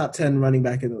Chubb a top 10 running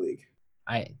back in the league?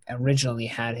 I originally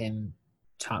had him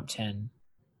top 10.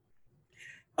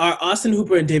 Are Austin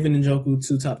Hooper and David Njoku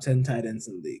 2 top 10 tight ends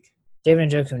in the league?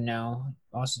 David Njoku, no.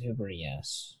 Austin Hooper,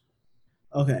 yes.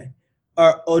 Okay.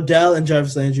 Are Odell and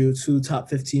Jarvis Landry 2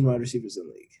 top 15 wide receivers in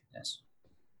the league? Yes.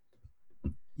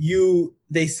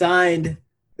 They signed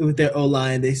with their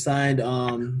O-line. They signed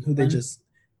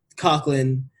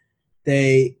Coughlin.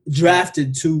 They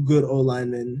drafted 2 good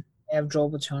O-linemen. They have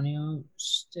Joel Bitonio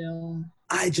still.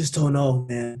 I just don't know,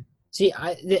 man. See,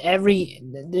 I'm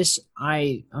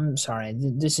sorry.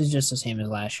 This is just the same as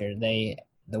last year. The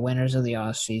winners of the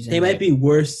offseason. They might be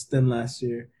worse than last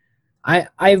year.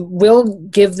 I will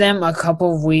give them a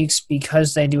couple of weeks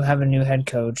because they do have a new head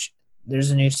coach. There's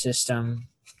a new system.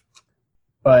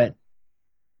 But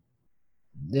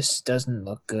this doesn't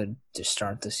look good to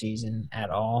start the season at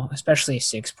all, especially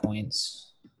 6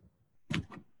 points.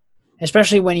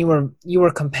 Especially when you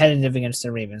were competitive against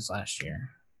the Ravens last year.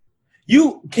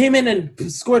 You came in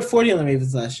and scored 40 on the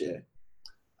Ravens last year.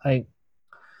 Like,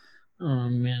 oh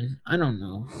man, I don't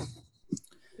know.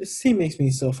 This team makes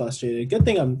me so frustrated.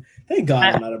 Thank God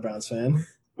I'm not a Browns fan.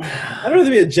 I'd rather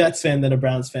be a Jets fan than a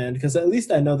Browns fan because at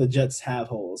least I know the Jets have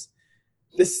holes.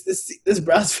 This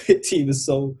Browns team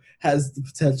has the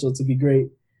potential to be great.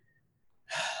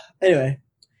 Anyway,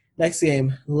 next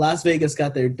game, Las Vegas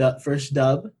got their first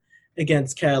dub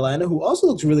against Carolina, who also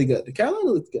looks really good.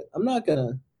 Carolina looks good. I'm not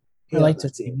gonna. I like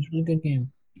this team. It's a really good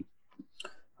game.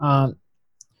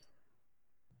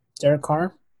 Derek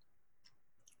Carr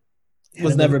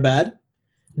was never bad.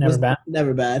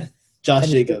 Never bad. Josh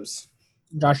Jacobs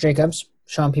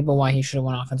showing people why he should have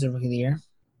won Offensive Rookie of the Year.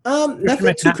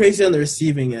 Nothing too crazy on the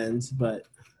receiving end, but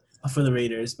for the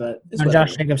Raiders. But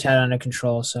Josh Jacobs had it under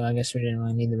control, so I guess we didn't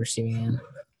really need the receiving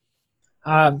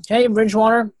end. Hey,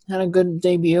 Bridgewater had a good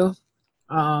debut.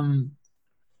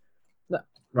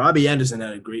 Robbie Anderson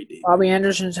had a great debut. Robbie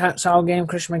Anderson's solid game.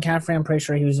 Christian McCaffrey, I'm pretty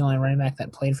sure he was the only running back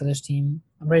that played for this team.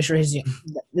 I'm pretty sure this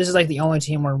is like the only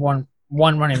team where one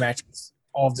running back gets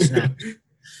all of the snaps.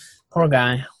 Poor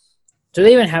guy. Do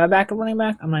they even have a backup running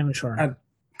back? I'm not even sure.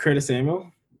 Curtis Samuel?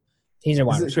 He's a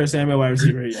wide receiver. Curtis Samuel, wide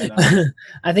receiver. Yeah, no.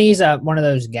 I think he's one of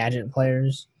those gadget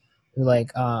players who I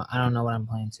don't know what I'm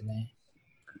playing today.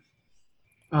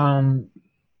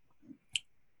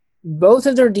 Both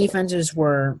of their defenses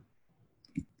were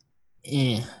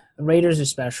the Raiders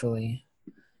especially.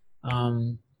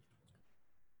 Let's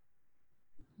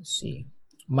see.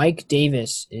 Mike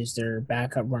Davis is their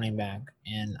backup running back,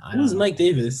 and Who's Mike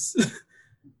Davis?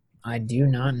 I do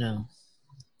not know.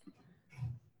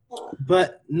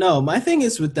 But no, my thing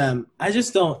is with them, I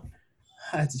just don't.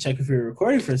 I had to check if we were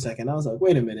recording for a second. I was like,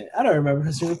 wait a minute, I don't remember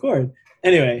us to record.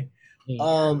 Anyway,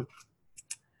 the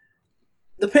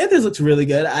Panthers looked really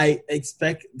good.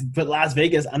 But Las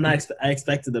Vegas, I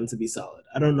expected them to be solid.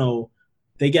 I don't know.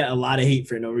 They get a lot of hate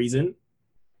for no reason.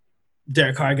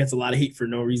 Derek Carr gets a lot of hate for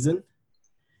no reason.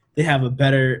 They have a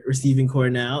better receiving core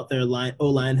now. Their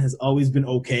O-line has always been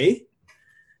okay.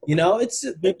 It's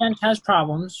defense has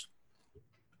problems,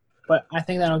 but I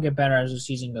think that'll get better as the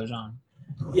season goes on.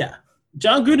 Yeah.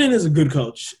 John Gruden is a good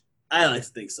coach. I like to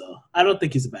think so. I don't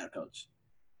think he's a bad coach.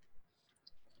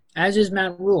 As is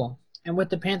Matt Rule. And with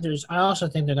the Panthers, I also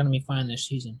think they're going to be fine this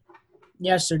season.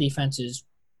 Yes, their defense is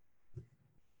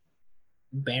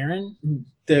barren.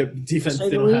 Their defense, Say they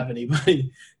the don't least. have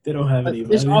anybody. They don't have But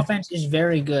this anybody. offense is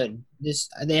very good.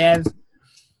 They have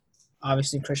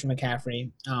obviously Christian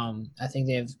McCaffrey. I think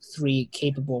they have 3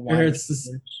 capable It wide hurts to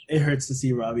receivers. it hurts to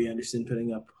see Robbie Anderson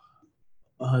putting up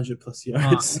 100+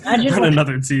 yards Imagine on what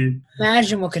another team.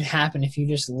 Imagine what could happen if you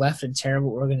just left a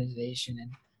terrible organization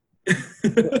and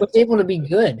was able to be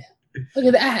good. Look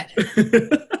at that.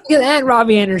 Look at that,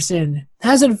 Robbie Anderson.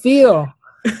 How's it feel?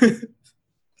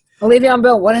 Le'Veon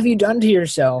Bell, what have you done to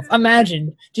yourself?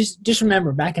 Imagine. Just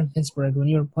remember back in Pittsburgh when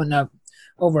you were putting up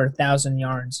over 1,000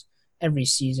 yards every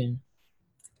season,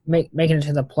 making it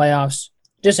to the playoffs,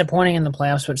 disappointing in the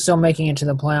playoffs, but still making it to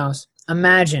the playoffs.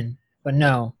 Imagine. But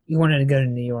no, you wanted to go to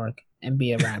New York and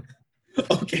be a rapper.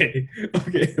 Okay,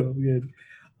 I'm good.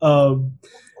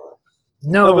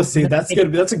 No, Let's see. That's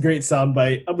a great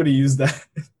soundbite. I'm gonna use that.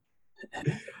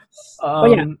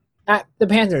 The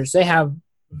Panthers, they have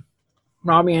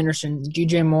Robbie Anderson,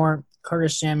 DJ Moore,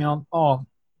 Curtis Samuel, all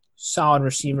solid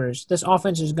receivers. This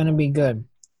offense is going to be good.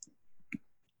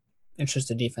 It's just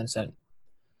the defense that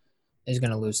is going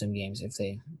to lose some games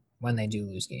when they do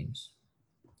lose games.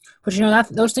 But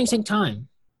those things take time.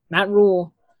 Matt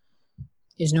Rule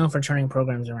is known for turning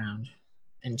programs around,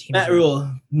 and teams. Matt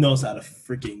Rule knows how to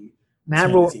freaking.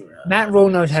 Matt Rule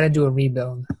knows how to do a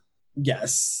rebuild.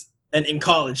 Yes. And in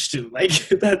college too. Like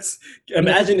that's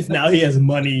imagine if now he has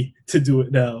money to do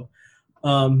it now.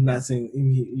 Not saying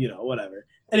whatever.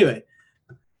 Anyway.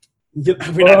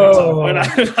 We're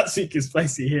not speaking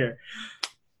spicy here.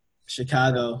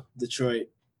 Chicago, Detroit.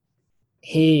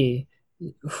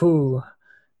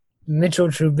 Mitchell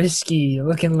Trubisky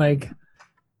looking like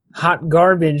hot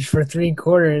garbage for 3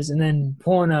 quarters and then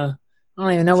pulling I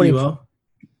don't even know what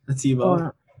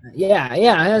Tebow. Yeah,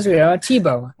 that's good.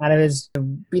 Tebow out of his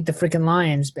beat the freaking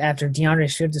Lions after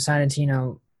DeAndre Swift decided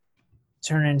to,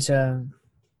 turn into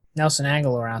Nelson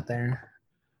Aguilar out there.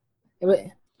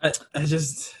 Poor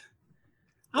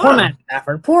Matt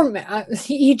Stafford. Poor Matt.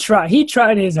 He tried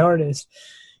his hardest.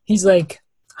 He's like,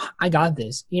 I got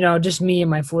this. Just me and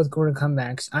my fourth quarter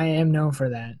comebacks. I am known for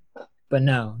that. But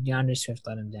no, DeAndre Swift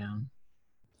let him down.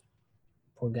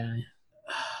 Poor guy.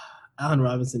 Allen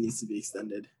Robinson needs to be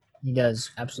extended. He does,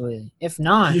 absolutely. If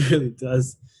not, he really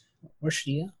does. Where should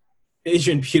he go?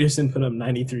 Adrian Peterson put up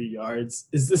 93 yards.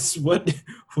 Is this what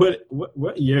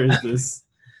year is this?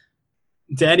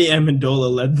 Danny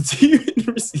Amendola led the team in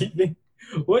receiving.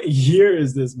 What year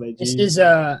is this, my G? This is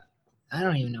I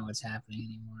don't even know what's happening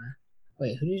anymore.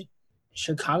 Wait,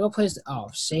 Chicago plays?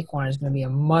 Saquon is going to be a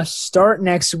must start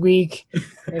next week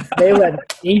if they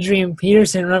let Adrian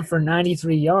Peterson run for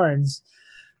 93 yards.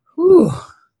 Whew.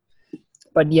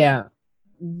 But yeah,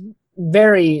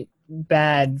 very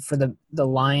bad for the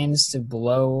Lions to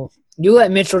blow. You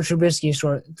let Mitchell Trubisky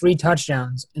score 3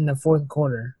 touchdowns in the fourth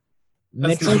quarter.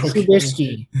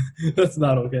 Trubisky. That's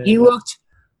not okay. He looked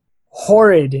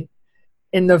horrid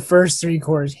in the first 3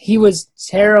 quarters. He was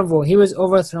terrible. He was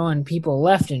overthrowing people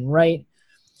left and right.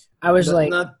 I was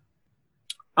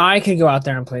I could go out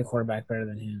there and play quarterback better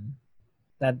than him.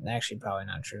 That's actually probably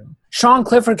not true. Sean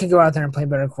Clifford could go out there and play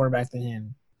better quarterback than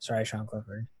him. Sorry, Sean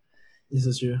Clifford. This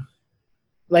is true.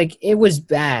 It was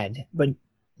bad, but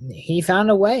he found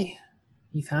a way.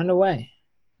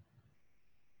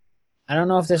 I don't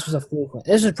know if this was a fluke.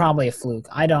 This was probably a fluke.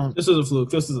 This was a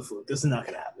fluke. This is not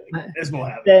going to happen again. This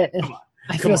won't happen. Come on.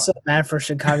 I feel so bad for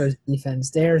Chicago's defense.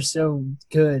 They are so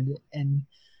good, and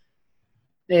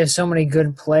they have so many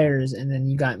good players, and then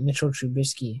you got Mitchell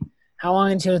Trubisky. How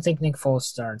long until you think Nick Foles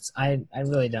starts? I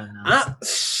really don't know.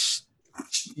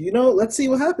 Let's see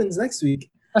what happens next week.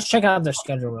 Let's check out their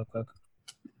schedule real quick.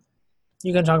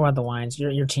 You can talk about the Lions,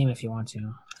 your team, if you want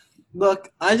to.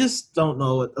 Look, I just don't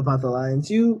know about the Lions.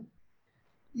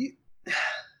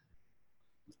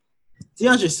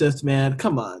 DeAndre Swift, man,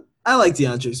 come on. I like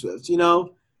DeAndre Swift.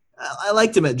 I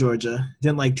liked him at Georgia.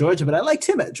 Didn't like Georgia, but I liked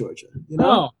him at Georgia.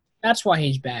 No, that's why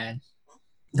he's bad.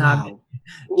 Wow.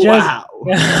 Wow.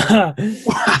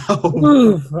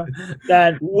 Oof,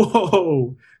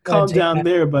 Whoa. Calm down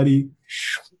there, buddy.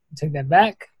 Take that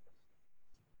back.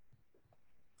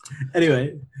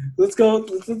 Anyway, let's go.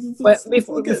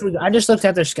 Before, I just looked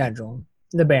at their schedule.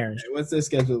 The Bears. What's their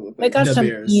schedule? They got some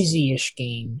easy-ish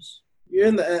games. They're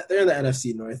in the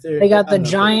NFC North. They got the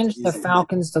Giants, the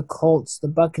Falcons, the Colts, the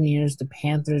Buccaneers, the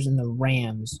Panthers, and the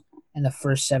Rams in the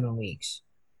first 7 weeks.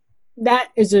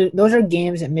 Those are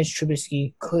games that Mitch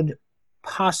Trubisky could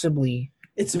possibly.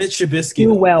 It's Mitch Trubisky.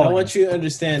 I want you to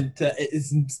understand that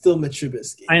it's still Mitch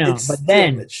Trubisky. I know, but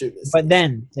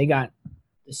then they got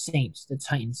the Saints, the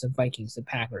Titans, the Vikings, the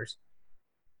Packers,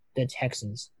 the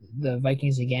Texans, the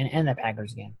Vikings again, and the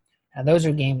Packers again. Now, those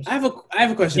are games. I have a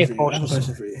question for you. Foles I have a was-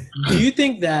 question for you. Do you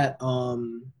think that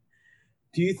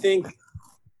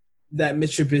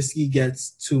Mitch Trubisky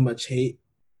gets too much hate?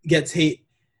 Gets hate,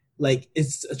 like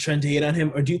it's a trend to hate on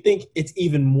him, or do you think it's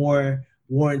even more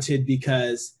warranted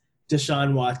because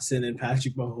Deshaun Watson and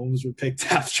Patrick Mahomes were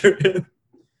picked after him?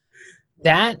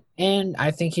 That, and I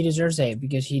think he deserves hate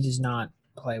because he does not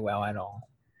play well at all.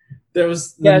 There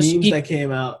was the Yes, memes he- that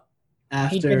came out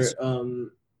after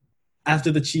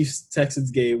the Chiefs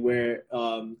Texans game where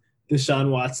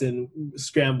Deshaun Watson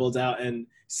scrambled out and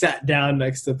sat down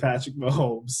next to Patrick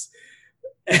Mahomes.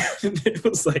 And it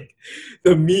was like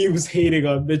the memes hating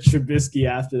on Mitch Trubisky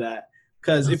after that.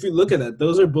 Because if you look at that,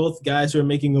 those are both guys who are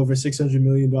making over $600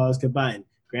 million combined.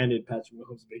 Granted, Patrick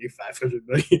Mahomes is making $500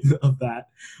 million of that.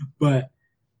 But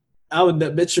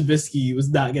Mitch Trubisky was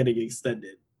not getting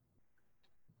extended.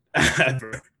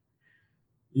 Ever.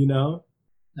 You know?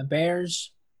 The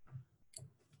Bears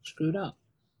screwed up.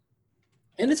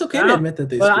 And it's okay to admit that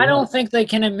they But screwed I don't up. think they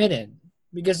can admit it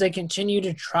because they continue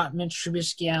to trot Mitch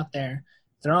Trubisky out there,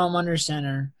 throw him under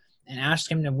center, and ask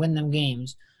him to win them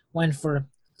games. When for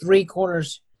 3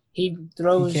 quarters he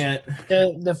throws He can't.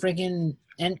 the freaking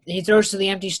and he throws to the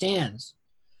empty stands.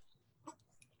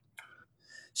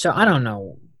 So I don't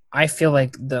know. I feel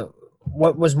like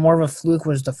what was more of a fluke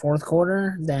was the fourth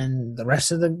quarter than the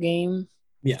rest of the game.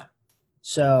 Yeah.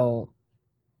 So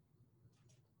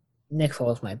Nick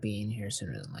Foles might be in here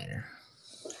sooner than later.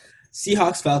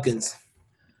 Seahawks Falcons.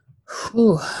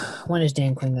 Whew, when is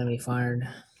Dan Quinn gonna be fired?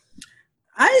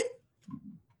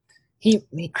 He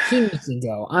needs to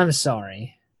go. I'm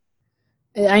sorry.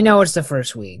 I know it's the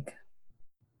first week.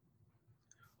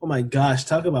 Oh my gosh!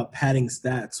 Talk about padding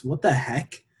stats. What the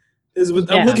heck is with?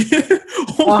 Yeah. I'm looking.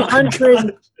 Oh my 100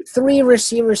 god! 3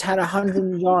 receivers had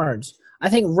 100 yards. I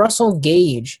think Russell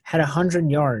Gage had 100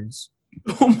 yards.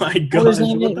 Oh my What gosh! was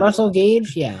his name? Russell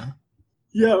Gage? Yeah.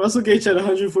 Yeah, Russell Gage had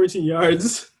 114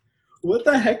 yards. What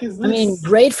the heck is this? I mean,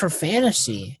 great for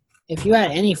fantasy. If you had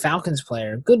any Falcons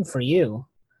player, good for you.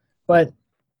 But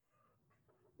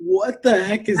what the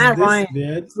heck is Matt this, Ryan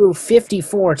man? threw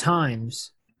 54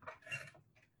 times.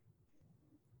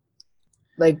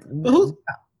 Like, But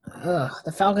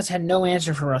the Falcons had no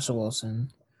answer for Russell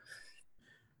Wilson.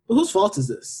 whose fault is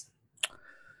this?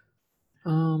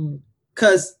 Um,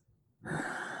 Because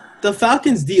the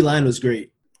Falcons' D line was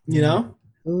great. You know,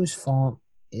 whose fault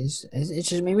is it's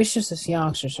just maybe it's just the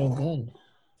Seahawks are so good.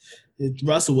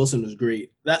 Russell Wilson was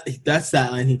great. That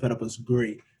stat line he put up was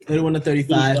great. 31 to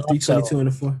 35, He's also 322 and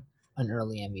a 4. An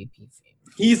early MVP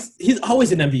favorite. He's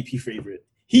always an MVP favorite.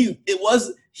 He's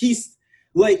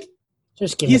like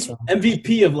Just give he's it to him.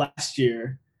 MVP of last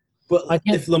year. But Why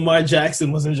can't- if Lamar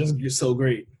Jackson wasn't just so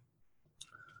great,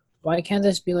 Why can't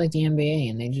this be like the NBA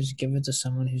and they just give it to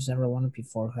someone who's never won it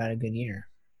before who had a good year?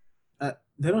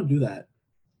 they don't do that.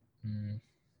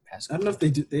 I don't know if they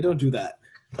do. They don't do that.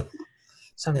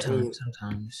 Sometimes.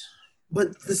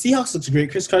 But the Seahawks looks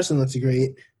great. Chris Carson looks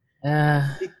great.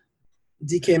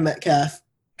 DK Metcalf.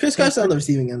 Chris Carson on the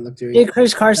receiving end looked great. Did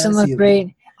Chris Carson Fantasy look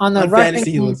great? On the On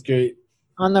fantasy, he rushing looks great.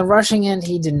 on the rushing end,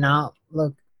 he did not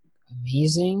look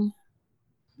amazing.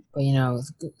 But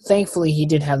thankfully he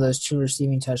did have those 2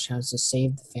 receiving touchdowns to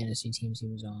save the fantasy teams he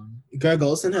was on. Greg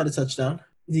Olsen had a touchdown.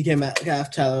 DK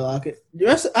Metcalf, Tyler Lockett. The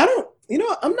rest, I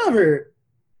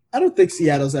don't think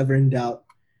Seattle's ever in doubt.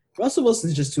 Russell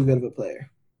Wilson's just too good of a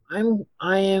player.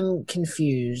 I am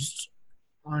confused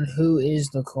on who is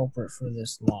the culprit for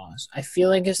this loss. I feel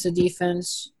like it's the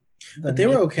defense, But they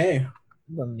were okay.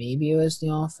 but maybe it was the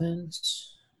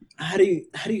offense. How do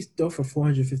you throw for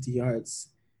 450 yards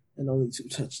and only 2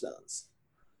 touchdowns?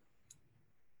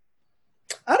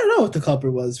 I don't know what the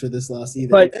culprit was for this loss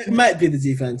either. But- It might be the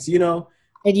defense,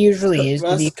 It usually is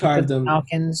Russ the defense carved of them. the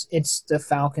Falcons. It's the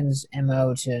Falcons'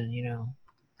 MO to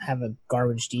have a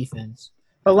garbage defense.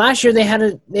 But last year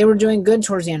they were doing good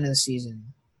towards the end of the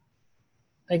season.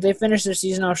 Like they finished their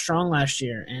season off strong last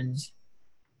year, and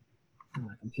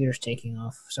my computer's taking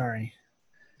off. Sorry.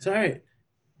 It's all right.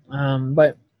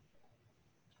 But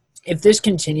if this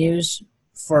continues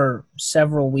for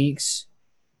several weeks,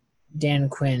 Dan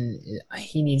Quinn,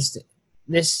 he needs to.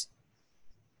 This.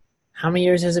 How many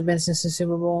years has it been since the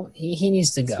Super Bowl? He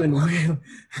needs to go.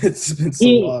 It's been so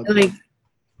long.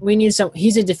 We need some.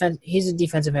 He's a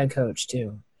defensive head coach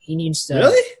too. He needs to.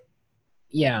 Really?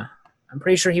 Yeah, I'm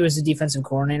pretty sure he was the defensive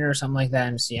coordinator or something like that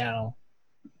in Seattle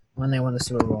when they won the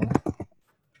Super Bowl.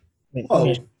 Wait,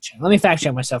 let me fact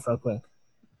check myself real quick.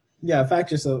 Yeah,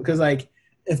 fact yourself. Because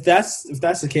if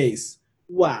that's the case,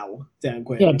 wow, Dan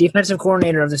Quinn. Yeah, defensive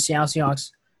coordinator of the Seattle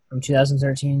Seahawks from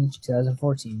 2013 to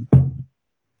 2014.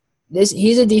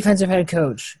 He's a defensive head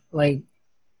coach. Like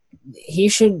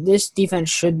This defense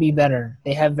should be better.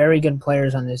 They have very good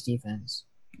players on this defense.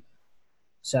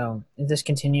 So if this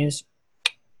continues,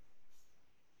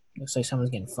 looks like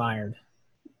someone's getting fired.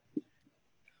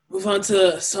 Move on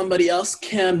to somebody else.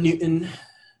 Cam Newton,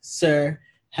 sir,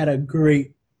 had a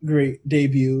great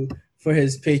debut for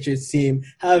his Patriots team.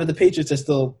 However, the Patriots are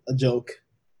still a joke.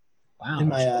 Wow. In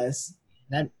my eyes.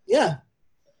 Yeah.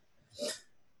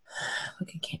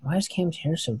 Look at Cam. Why is Cam's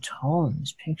hair so tall in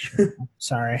this picture?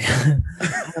 Sorry.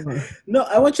 No,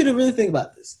 I want you to really think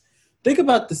about this. Think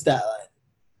about the stat line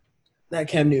that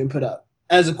Cam Newton put up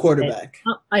as a quarterback.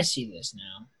 I see this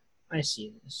now. I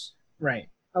see this. Right.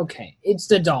 Okay. It's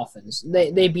the Dolphins.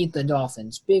 They beat the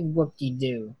Dolphins. Big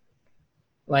whoop-de-doo.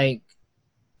 Like,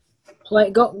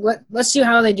 let's see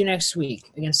how they do next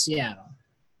week against Seattle.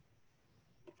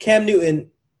 Cam Newton,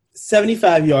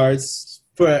 75 yards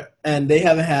and they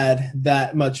haven't had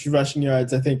that much rushing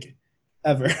yards, I think,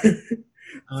 ever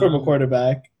from a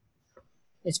quarterback.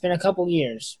 It's been a couple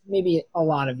years, maybe a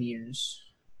lot of years.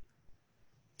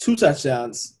 2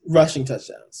 touchdowns, rushing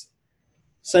touchdowns.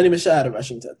 Sonny Michel had a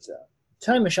rushing touchdown.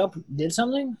 Sonny Michel did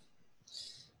something?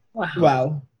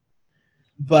 Wow.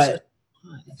 But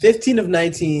 15 of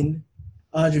 19,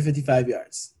 155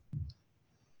 yards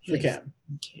for Cam.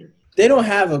 They don't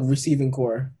have a receiving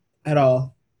core at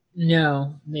all.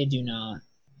 No, they do not.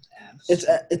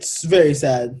 It's very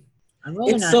sad. I'm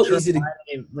really not sure why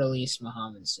they released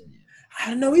Mohamed Sanu. I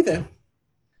don't know either.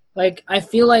 Like, I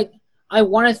feel like I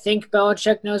want to think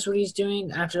Belichick knows what he's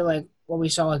doing after, like, what we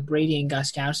saw with Brady and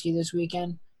Gostkowski this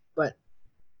weekend, but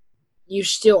you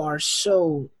still are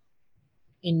so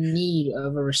in need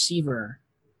of a receiver.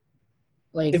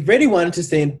 Like, if Brady wanted to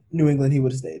stay in New England, he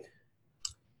would have stayed.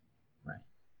 Right.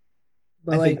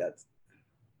 But I think that's...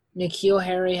 N'Keal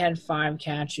Harry had 5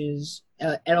 catches.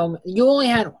 You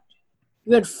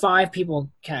had 5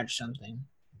 people catch something,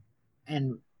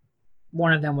 and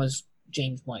one of them was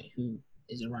James White, who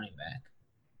is a running back.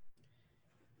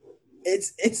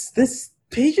 It's this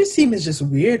Patriots team is just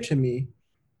weird to me.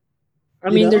 I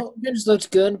mean, their defense looked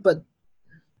good, but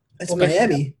it's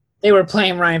Miami. They were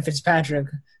playing Ryan Fitzpatrick,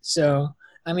 so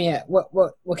I mean,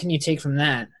 what can you take from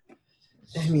that?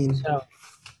 I mean,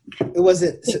 it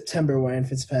wasn't September Ryan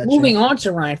Fitzpatrick. Moving on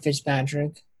to Ryan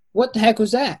Fitzpatrick, what the heck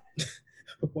was that?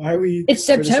 Why are we? It's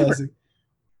September.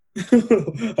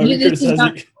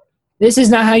 This is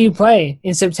not how you play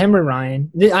in September,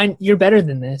 Ryan. You're better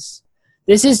than this.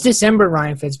 This is December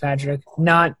Ryan Fitzpatrick,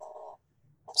 not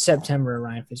September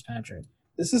Ryan Fitzpatrick.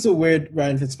 This is a weird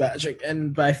Ryan Fitzpatrick,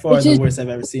 and by far the worst I've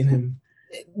ever seen him.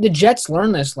 The Jets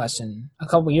learned this lesson a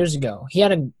couple years ago. He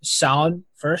had a solid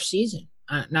first season.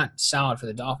 Not solid for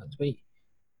the Dolphins, but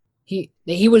he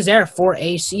was there for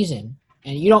a season,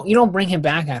 and you don't bring him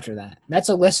back after that. That's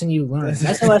a lesson you learn.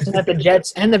 That's a lesson that the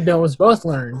Jets and the Bills both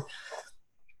learned.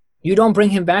 You don't bring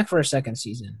him back for a second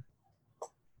season.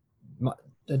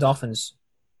 The Dolphins.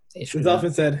 The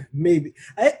Dolphins said maybe.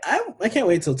 I can't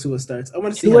wait till Tua starts. I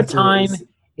want to see. Tua time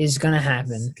is gonna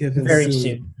happen very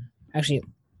soon. Actually,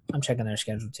 I'm checking their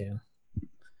schedule too.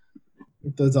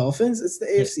 The Dolphins? It's the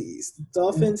AFC East. The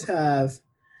Dolphins have.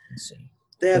 Let's see.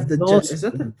 They have the Jets. Is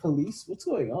that the police? What's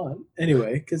going on?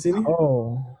 Anyway, continue.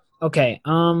 Oh, okay.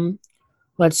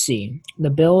 Let's see. The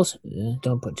Bills.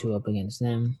 Don't put 2 up against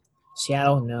them.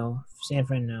 Seattle, no. San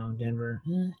Fran, no. Denver.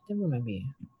 Denver might be.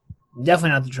 Definitely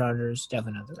not the Chargers.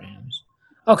 Definitely not the Rams.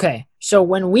 Okay, so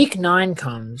when Week 9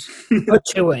 comes, put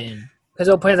 2 in. Because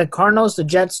they'll play the Cardinals, the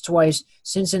Jets twice,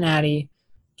 Cincinnati,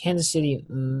 Kansas City,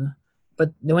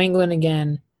 but New England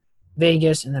again,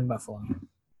 Vegas, and then Buffalo.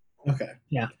 Okay.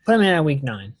 Yeah, put them in at Week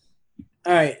 9.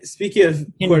 All right, speaking of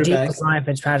quarterbacks. Ryan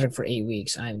Fitzpatrick for 8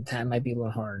 weeks. That might be a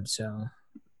little hard, so.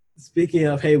 Speaking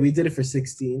of, hey, we did it for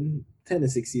 10 to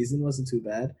 6 season. Wasn't too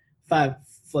bad. 4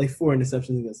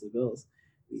 interceptions against the Bills.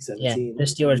 Week 17. Yeah, the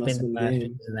Steelers made the last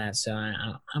of that, so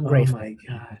I'm grateful. Oh, my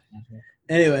God.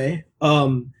 Anyway,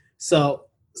 so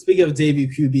speaking of debut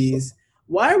QBs,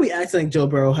 why are we acting like Joe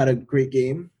Burrow had a great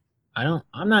game?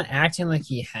 I'm not acting like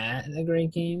he had a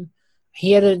great game.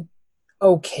 He had an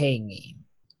okay game.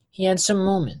 He had some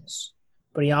moments,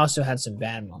 but he also had some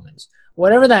bad moments.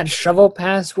 Whatever that shovel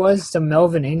pass was to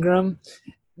Melvin Ingram,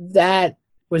 that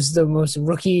was the most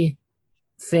rookie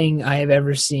thing I have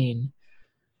ever seen.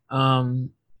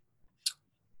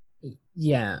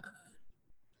 Yeah.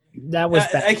 That was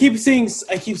bad. I keep seeing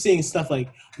stuff like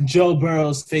Joe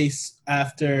Burrow's face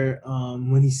after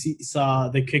when he saw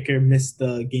the kicker miss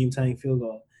the game-tying field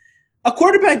goal. A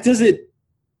quarterback does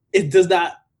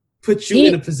not put you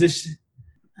in a position.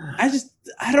 I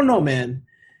don't know, man.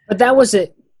 But that was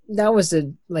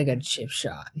like a chip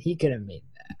shot. He could have made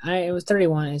that. It was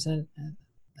 31. I said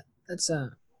that's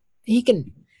he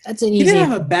can. That's an He easy. didn't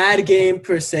have a bad game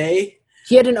per se.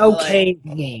 He had an Like, okay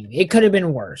game. It could have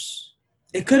been worse.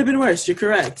 it could have been worse. You're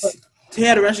correct. He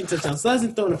had a rushing touchdown, so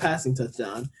hasn't thrown a passing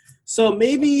touchdown. So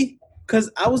maybe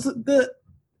because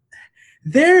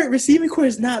their receiving core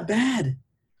is not bad.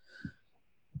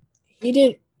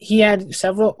 He had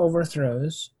several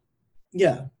overthrows.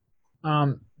 Yeah.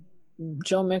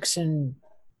 Joe Mixon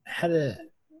had a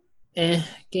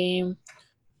game.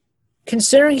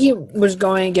 Considering he was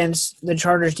going against the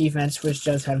Chargers defense, which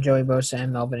does have Joey Bosa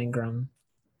and Melvin Ingram.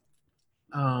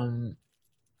 I'm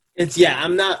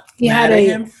not mad at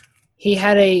him. He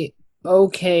had a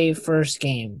okay first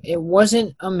game. It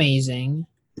wasn't amazing.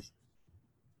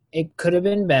 It could have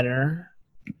been better.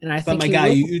 And I think my guy,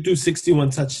 you do 61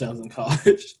 touchdowns in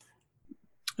college.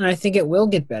 And I think it will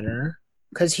get better.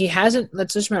 Because he hasn't,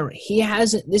 let's just remember,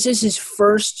 this is his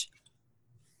first,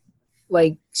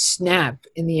 snap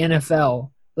in the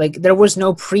NFL. There was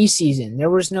no preseason. There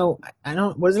was no,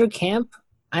 was there camp?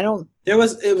 It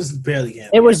was barely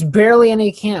camp. It was barely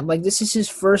any camp. This is his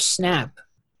first snap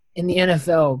in the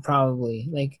NFL,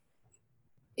 probably.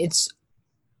 It's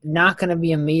not going to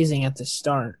be amazing at the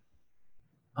start.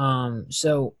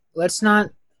 So let's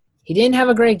not, he didn't have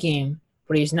a great game,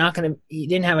 but he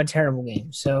didn't have a terrible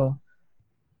game. So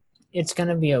it's going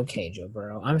to be okay, Joe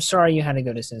Burrow. I'm sorry you had to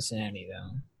go to Cincinnati,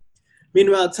 though.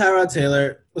 Meanwhile, Tyrod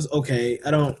Taylor was okay.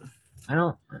 I don't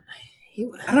know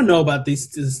about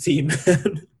this team,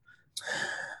 man.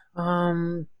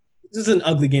 This is an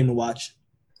ugly game to watch.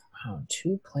 Wow,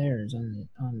 2 players on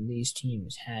these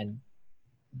teams had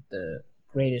the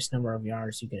greatest number of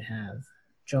yards you could have.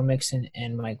 Joe Mixon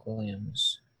and Mike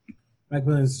Williams. Mike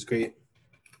Williams is great.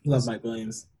 Love Mike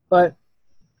Williams. But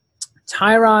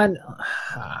Tyrod,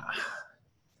 I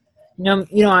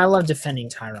love defending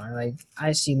Tyrod.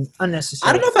 I see unnecessary.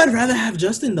 I don't know if I'd rather have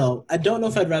Justin, though. I don't know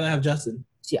if I'd rather have Justin.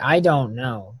 See, I don't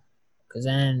know. Because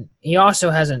then he also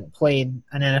hasn't played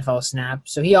an NFL snap,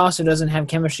 so he also doesn't have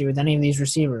chemistry with any of these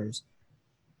receivers.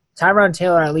 Tyrod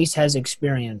Taylor at least has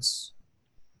experience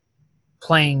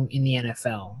playing in the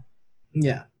NFL.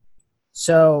 Yeah.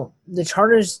 So the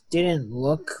Chargers didn't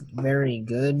look very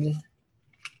good.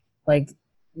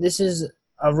 This is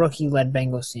a rookie-led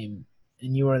Bengals team,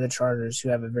 and you are the Chargers, who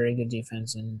have a very good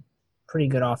defense and pretty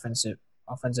good offensive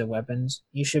weapons.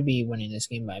 You should be winning this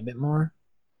game by a bit more.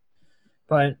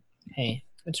 But hey,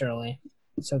 it's early.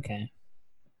 It's okay.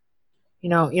 You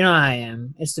know how I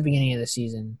am. It's the beginning of the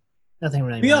season. Nothing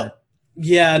really matters.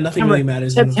 Yeah, nothing really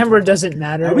matters. September doesn't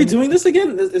matter. Are we doing this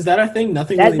again? Is that our thing?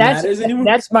 Nothing really matters anymore?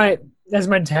 That's my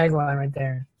tagline right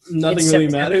there. Nothing really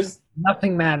matters?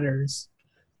 Nothing matters.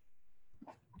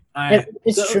 Right.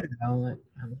 It's true, though.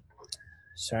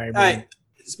 Sorry, bro. All right.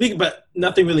 Speaking, but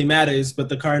nothing really matters, but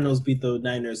the Cardinals beat the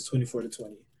Niners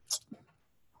 24-20.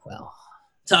 Well.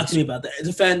 Talk to me about that.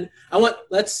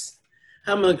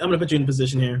 I'm gonna put you in a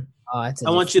position here. I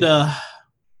want you to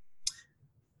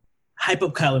hype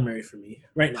up Kyler Murray for me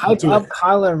right now. Hype up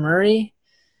Kyler Murray?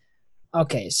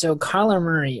 Okay, so Kyler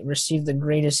Murray received the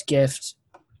greatest gift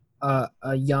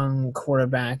a young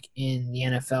quarterback in the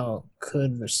NFL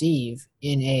could receive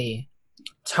in a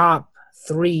top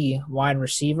 3 wide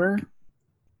receiver,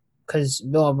 because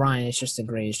Bill O'Brien is just the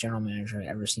greatest general manager I've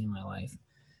ever seen in my life.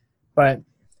 But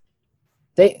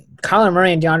Kyler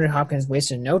Murray and DeAndre Hopkins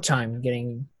wasted no time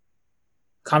getting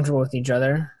comfortable with each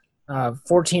other.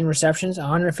 14 receptions,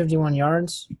 151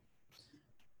 yards.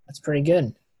 That's pretty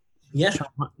good. Yeah.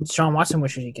 Sean Watson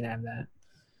wishes he could have that.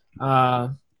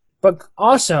 But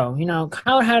also,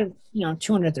 Kyler had,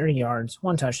 230 yards,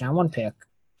 1 touchdown, 1 pick.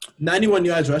 91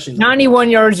 yards rushing. 91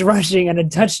 yards rushing and a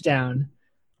touchdown.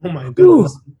 Oh, my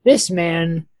goodness. This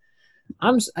man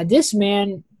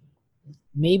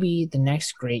maybe the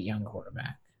next great young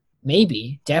quarterback.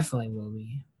 Maybe. Definitely will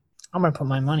be. I'm going to put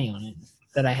my money on it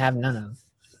that I have none of.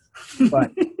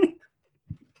 But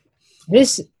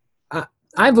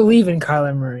I believe in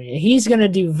Kyler Murray. He's going to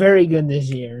do very good this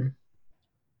year.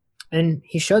 And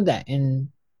he showed that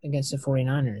against the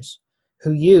 49ers,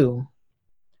 who you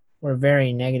were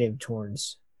very negative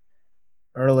towards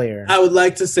earlier. I would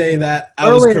like to say that I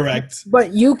was correct.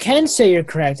 But you can say you're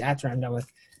correct after I'm done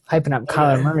with hyping up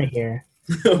Kyler Murray here.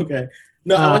 Okay.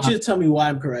 No, I want you to tell me why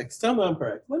I'm correct. Tell me why I'm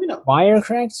correct. Let me know. Why you're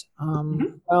correct?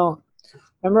 Well,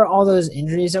 remember all those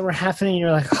injuries that were happening?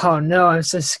 You're like, oh, no, I'm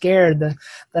so scared.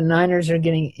 The Niners are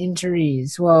getting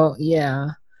injuries. Well,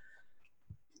 yeah.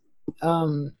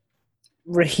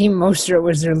 Raheem Mostert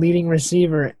was their leading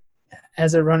receiver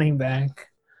as a running back.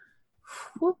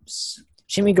 Whoops.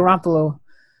 Jimmy Garoppolo.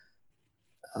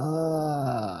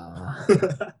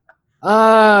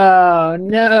 Oh,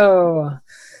 no.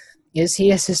 Is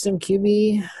he a system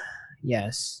QB?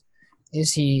 Yes.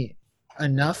 Is he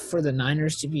enough for the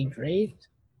Niners to be great?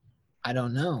 I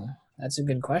don't know. That's a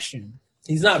good question.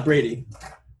 He's not Brady.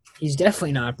 He's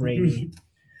definitely not Brady.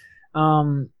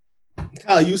 Kyle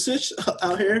Usage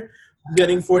out here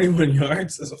getting 41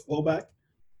 yards as a fullback.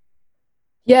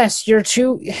 Yes, your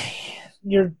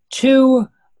two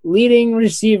leading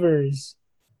receivers.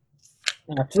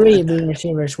 Three leading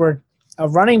receivers were a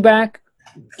running back,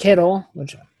 Kittle,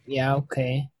 which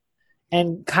okay,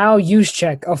 and Kyle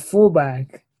Juszczyk, a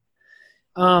fullback.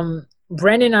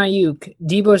 Brandon Ayuk,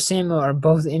 Deebo Samuel are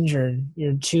both injured.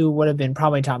 Your two would have been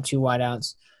probably top two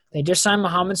wideouts. They just signed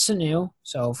Mohamed Sanu,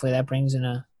 so hopefully that brings in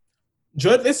a.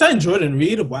 They signed Jordan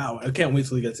Reed. Wow, I can't wait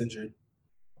till he gets injured.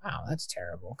 Wow, that's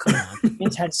terrible. Come on,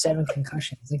 he's had 7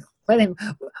 concussions. Like, let him.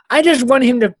 I just want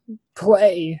him to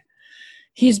play.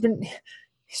 He's been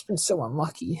so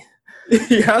unlucky.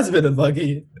 He has been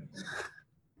unlucky.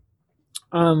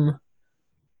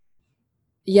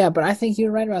 Yeah, but I think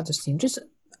you're right about this team. Just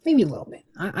maybe a little bit.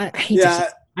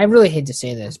 I really hate to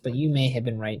say this, but you may have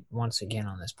been right once again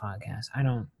on this podcast.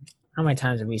 How many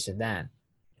times have we said that?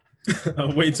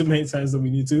 Way too many times than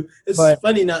we need to. It's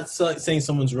funny not saying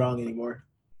someone's wrong anymore.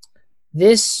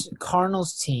 This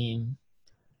Cardinals team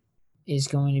is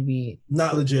going to be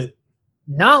not legit.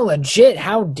 Not legit?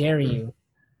 How dare you?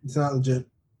 It's not legit.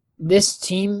 This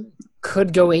team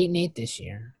could go 8-8 this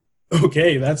year.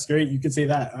 Okay, that's great. You could say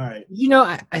that. All right. You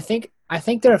know, I think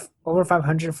they're over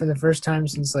 500 for the first time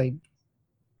since in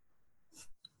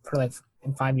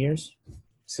 5 years.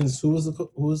 Since who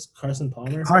was Carson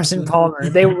Palmer? Carson Palmer.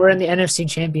 They were in the NFC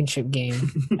Championship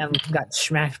game and got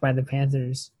smacked by the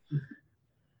Panthers.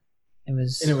 It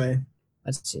was anyway.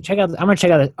 Let's see. I'm gonna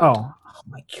check out it. Oh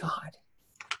my God.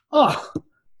 Oh,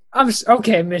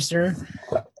 okay, Mister.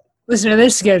 Listen to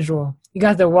this schedule. You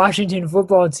got the Washington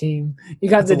football team. You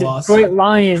got the Detroit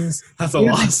Lions. That's a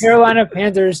loss. The Carolina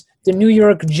Panthers. The New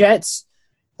York Jets.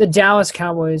 The Dallas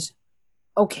Cowboys.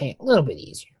 Okay, a little bit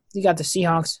easier. You got the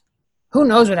Seahawks. Who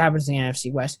knows what happens in the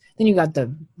NFC West? Then you got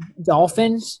the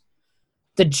Dolphins,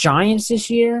 the Giants this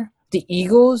year, the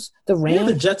Eagles, the Rams. Yeah,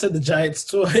 the Jets and the Giants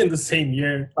too in the same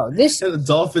year. Oh, the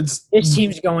Dolphins. This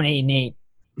team's going 8-8.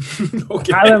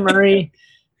 Okay. Kyler Murray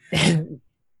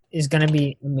is going to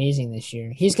be amazing this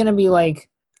year. He's going to be like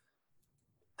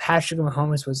Patrick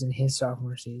Mahomes was in his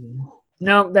sophomore season.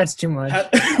 No, that's too much.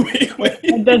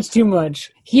 Wait. That's too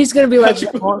much. He's going to be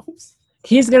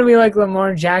like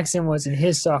Lamar Jackson was in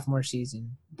his sophomore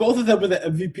season. Both of them were the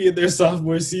MVP in their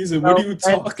sophomore season. What are you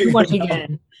talking too much about?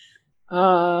 Again.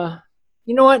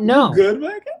 You know what? No. You good,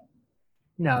 Mike?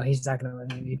 No, he's not going to win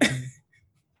MVP.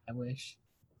 I wish.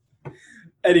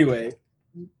 Anyway,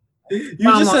 you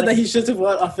just said that he should have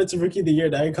won Offensive Rookie of the Year.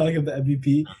 Now you're calling him the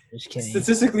MVP. Just kidding.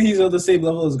 Statistically, he's on the same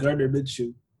level as Gardner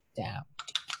Minshew. Yeah.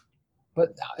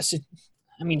 But,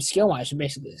 skill-wise, they're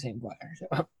basically the same player.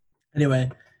 So.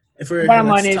 Anyway, bottom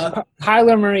line is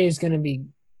Kyler Murray is going to be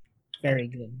very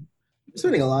good. I'm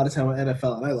spending a lot of time on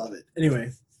NFL, and I love it.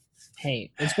 Anyway.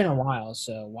 Hey, it's been a while,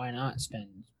 so why not spend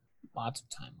lots of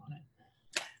time on it?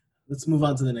 Let's move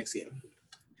on to the next game.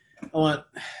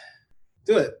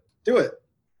 Do it.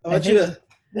 I want you to.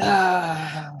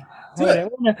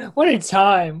 What a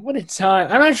time.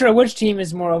 I'm not sure which team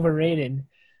is more overrated.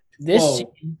 This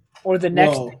team or the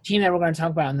next team that we're going to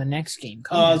talk about in the next game.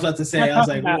 I was about to say,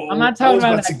 I'm not talking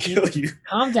about to kill you.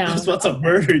 Calm down. I was about to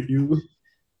murder you.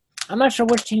 I'm not sure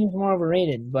which team is more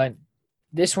overrated, but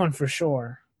this one for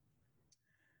sure.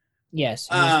 Yes.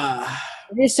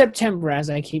 It is September, as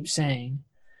I keep saying.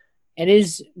 It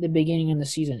is the beginning of the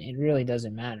season. It really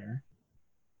doesn't matter.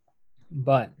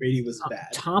 But Brady was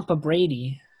bad. Tampa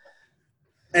Brady.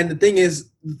 And the thing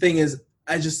is,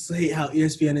 I just hate how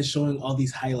ESPN is showing all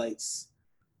these highlights,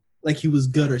 like he was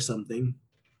good or something.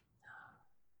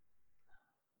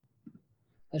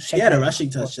 He had a rushing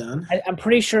touchdown. I'm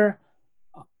pretty sure.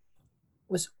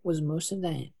 Was most of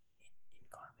that in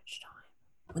garbage time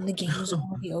when the game was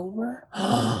already over?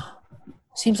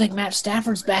 Seems like Matt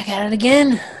Stafford's back at it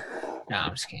again. No,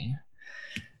 I'm just kidding.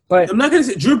 But I'm not gonna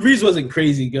say Drew Brees wasn't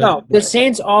crazy good. No, the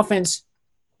Saints offense,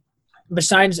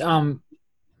 besides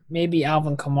maybe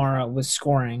Alvin Kamara was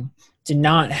scoring, did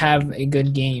not have a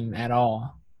good game at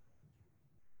all.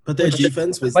 But their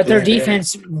defense was. But their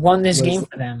defense won this game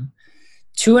for them.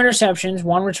 2 interceptions,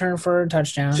 1 return for a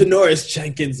touchdown. Janoris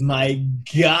Jenkins, my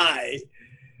guy.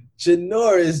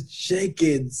 Janoris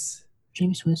Jenkins.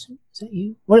 James Winston, is that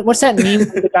you? What's that meme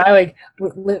with the guy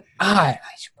I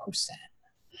should post that.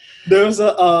 There's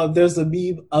a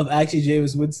meme of actually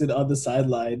James Winston on the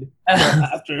sideline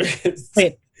after.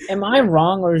 Wait, am I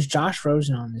wrong or is Josh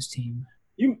Rosen on this team?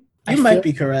 You might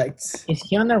be correct. Is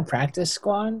he on their practice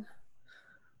squad?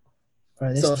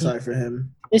 Bro, So sorry for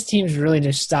him. This team's really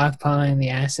just stockpiling the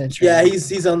assets. Right now.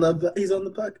 He's on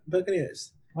the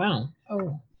Buccaneers. Wow.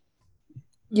 Oh.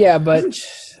 Yeah, but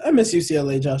I miss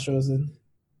UCLA, Josh Rosen.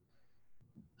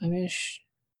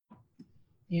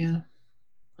 Yeah.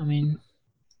 I mean,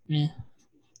 yeah.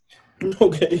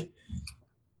 Okay.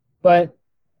 But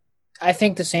I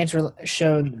think the Saints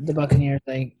showed the Buccaneers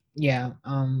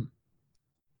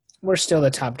we're still the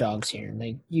top dogs here.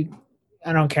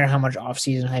 I don't care how much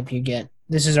off-season hype you get.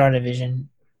 This is our division.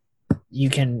 You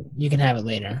can have it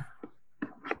later.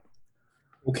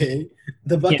 Okay.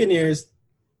 The Buccaneers.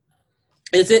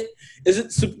 Yeah. Is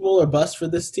it Super Bowl or bust for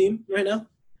this team right now?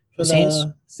 For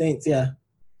the Saints, yeah.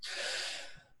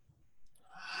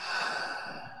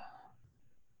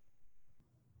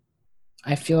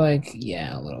 I feel like,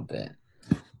 yeah, a little bit.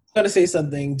 I'm gonna say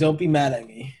something. Don't be mad at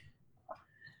me.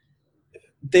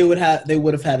 They would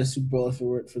have had a Super Bowl if it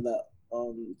weren't for that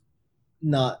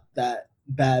not that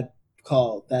bad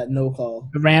call, that no call.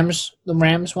 The Rams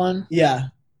one? Yeah.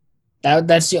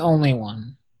 That's the only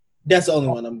one. That's the only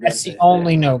one I'm going to say. That's the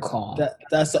only no call.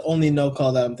 That's the only no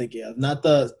call that I'm thinking of. Not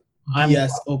the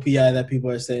OPI that people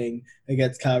are saying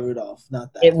against Kyle Rudolph.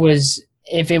 Not that. It was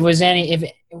anything,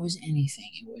 it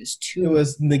was too. It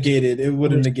was negated. It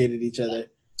would have negated each other.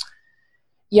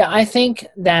 Yeah, I think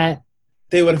that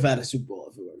they would have had a Super Bowl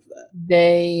if it weren't for that.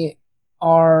 They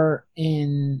are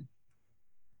in.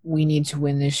 We need to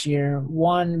win this year.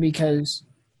 One, because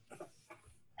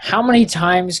how many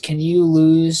times can you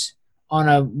lose on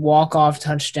a walk-off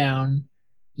touchdown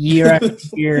year after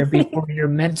year before your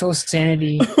mental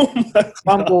sanity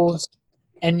crumbles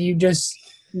and you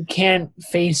can't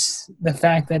face the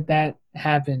fact that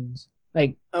happens?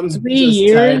 Like, I'm 3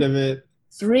 years, tired of it.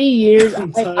 3 years,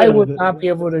 I would not be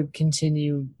able to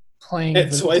continue playing.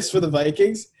 Twice for the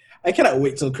Vikings? I cannot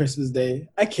wait till Christmas Day.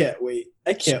 I can't wait.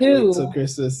 Wait till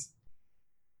Christmas.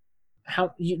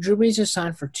 Drew Brees is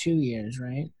signed for 2 years,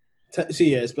 right? 2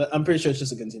 years, but I'm pretty sure it's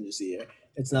just a contingency year.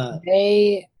 It's not.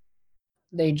 They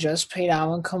just paid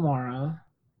Alvin Kamara.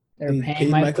 They're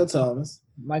paying Michael Thomas.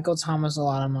 Michael Thomas a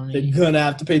lot of money. They're gonna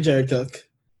have to pay Jared Cook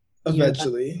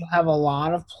eventually. You have a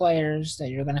lot of players that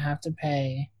you're gonna have to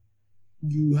pay.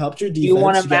 You helped your defense. You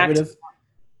want to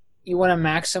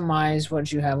maximize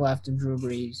what you have left of Drew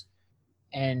Brees,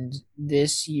 and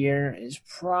this year is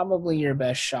probably your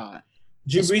best shot.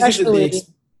 Drew Brees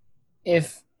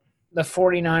if the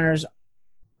 49ers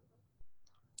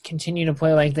continue to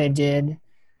play like they did.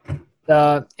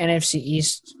 The NFC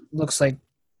East looks like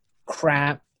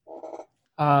crap.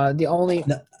 I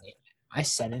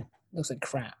said it. Looks like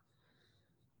crap.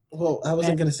 Well, I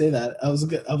wasn't gonna say that. I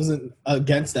wasn't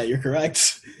against that. You're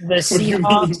correct. The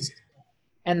Seahawks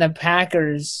and the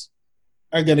Packers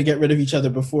are gonna get rid of each other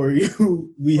before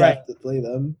we have to play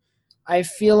them. I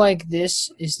feel like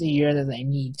this is the year that they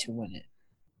need to win it.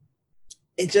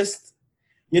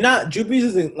 Drew Brees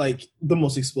isn't like the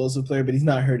most explosive player, but he's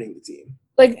not hurting the team.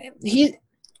 Like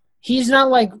he's not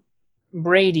like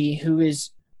Brady, who is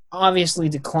obviously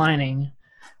declining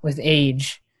with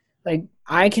age. Like,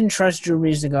 I can trust Drew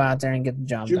Brees to go out there and get the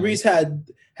job done. Drew Brees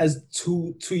has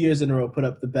two years in a row put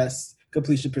up the best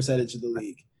completion percentage in the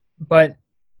league. But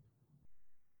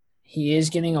he is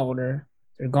getting older.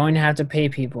 They're going to have to pay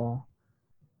people.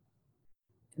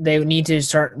 They need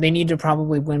to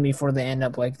probably win before they end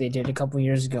up like they did a couple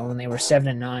years ago when they were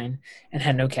 7-9 and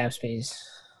had no cap space.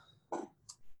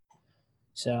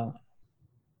 So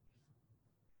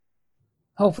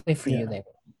hopefully for you, they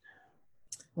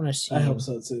want to see. I hope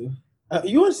so too.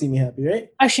 You want to see me happy, right?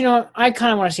 Actually, I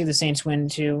kind of want to see the Saints win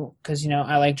too, because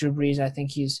I like Drew Brees. I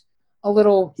think he's a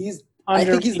little. I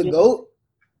think he's the GOAT.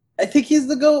 I think he's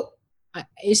the GOAT.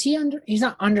 Is he under? He's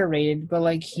not underrated, but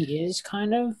like he is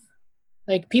kind of.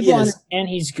 Like, people understand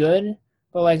he's good,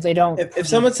 but like they don't. If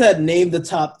someone said name the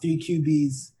top 3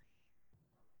 QBs,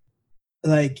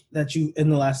 like that you in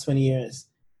the last 20 years,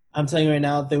 I'm telling you right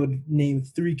now, they would name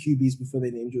 3 QBs before they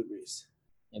name Drew Brees.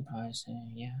 They'd probably say,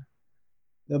 yeah.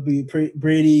 They'll be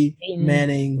Brady, Peyton,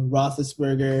 Manning,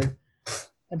 Roethlisberger.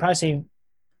 They'd probably say.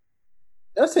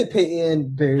 They'll say Peyton,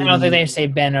 Barry. I don't think they'd say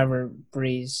Ben over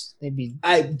Brees. They'd be.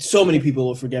 So many people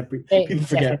will forget. People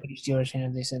forget. Steelers fan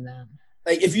if they said that.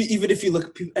 Like, even if you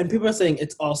look, and people are saying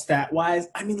it's all stat wise.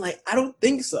 I mean, like, I don't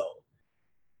think so.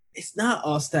 It's not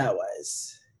all stat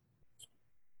wise.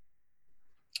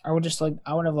 I would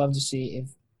have loved to see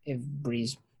if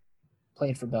Brees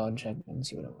played for Belichick and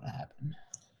see what would have happened.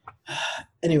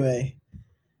 Anyway,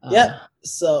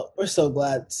 so we're so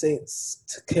glad Saints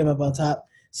came up on top.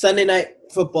 Sunday night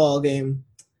football game.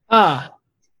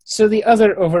 So the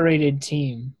other overrated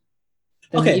team.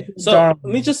 Okay, so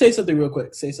let me just say something real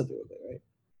quick. Right?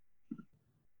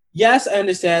 Yes, I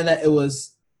understand that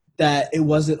it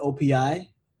wasn't OPI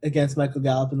against Michael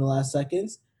Gallup in the last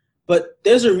seconds, but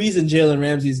there's a reason Jalen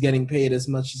Ramsey is getting paid as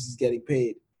much as he's getting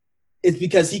paid. It's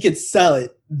because he could sell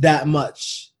it that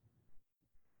much.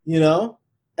 You know,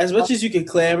 as much as you could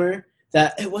clamor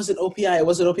that it wasn't OPI, it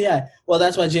wasn't OPI. Well,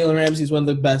 that's why Jalen Ramsey is one of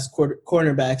the best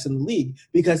cornerbacks in the league,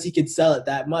 because he could sell it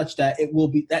that much that it will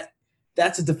be that.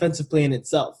 That's a defensive play in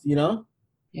itself. You know.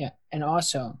 Yeah, and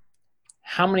also,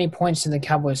 how many points did the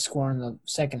Cowboys score in the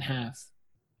second half?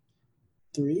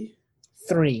 3.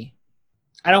 3.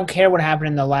 I don't care what happened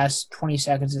in the last 20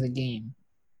 seconds of the game.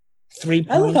 3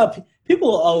 points. I love how people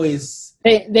always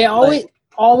They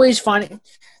always find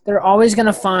they're always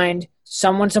gonna find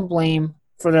someone to blame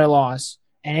for their loss,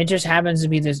 and it just happens to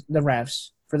be the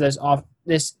refs for this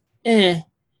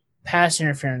pass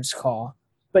interference call.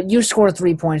 But you scored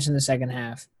 3 points in the second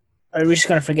half. Are we just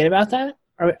gonna forget about that?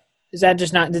 Or did that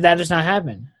just not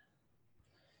happen?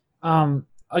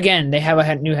 Again, they have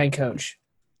a new head coach.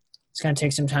 It's gonna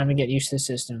take some time to get used to the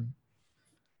system.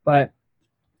 But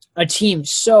a team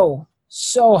so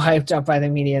hyped up by the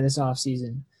media this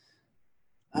offseason.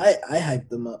 I hyped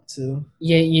them up too.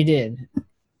 Yeah, you did.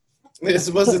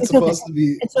 It wasn't supposed to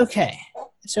be. It's okay.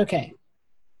 It's okay.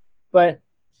 But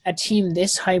a team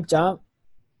this hyped up,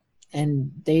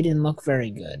 and they didn't look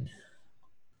very good.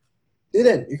 They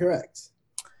didn't. You're correct.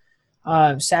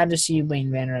 Sad to see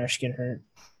Leighton Vander Esch get hurt.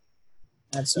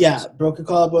 Yeah, broken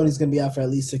collarbone. He's gonna be out for at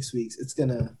least 6 weeks. It's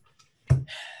gonna.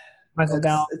 Michael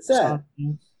Gallup. It's sad.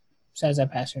 Says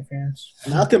that pass interference.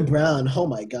 Malcolm Brown. Oh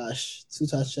my gosh, 2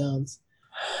 touchdowns.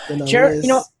 Jared,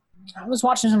 I was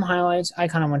watching some highlights. I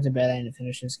kind of went to bed. I didn't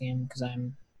finish this game because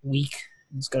I'm weak.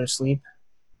 Let's go to sleep.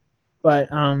 But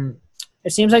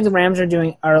it seems like the Rams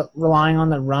are relying on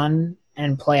the run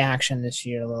and play action this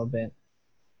year a little bit.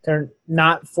 They're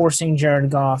not forcing Jared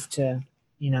Goff to,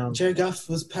 Jared Goff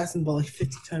was passing the ball like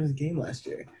 50 times a game last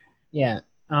year. Yeah.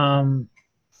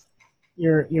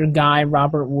 Your guy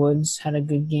Robert Woods had a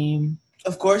good game.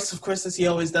 Of course, as he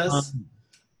always does.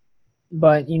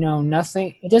 But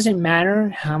nothing. It doesn't matter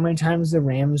how many times the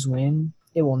Rams win.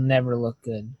 It will never look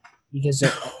good because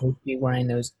they'll always be wearing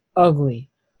those ugly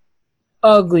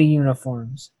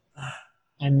uniforms.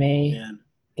 I may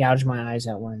gouge my eyes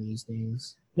out one of these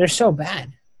days. They're so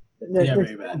bad. They're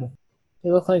very bad.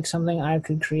 They look like something I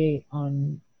could create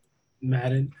on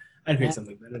Madden. I'd create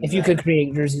something better. If you could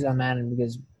create jerseys on Madden,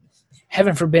 because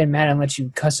heaven forbid Madden lets you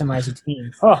customize a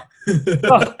team. All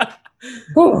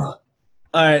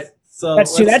right, so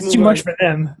that's too much for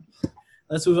them.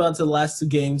 Let's move on to the last 2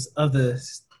 games of the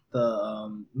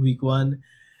week 1.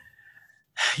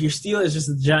 Your Steelers versus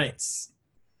the Giants.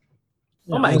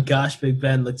 Oh my gosh, Big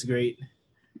Ben looks great.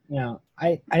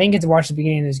 I didn't get to watch the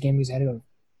beginning of this game because I had to go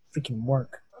freaking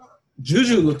work.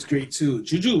 Juju looked great too.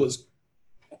 Juju.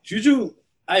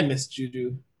 I miss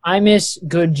Juju. I miss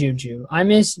good Juju. I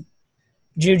miss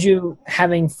Juju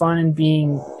having fun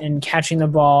and catching the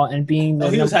ball and being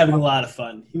he was having a lot of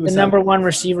fun. He was the number 1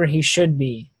 receiver he should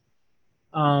be.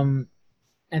 And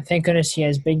thank goodness he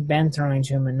has Big Ben throwing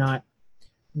to him and not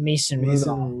Mason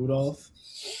Rudolph.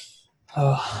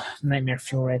 Oh, nightmare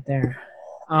fuel right there.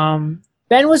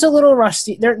 Ben was a little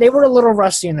rusty. They were a little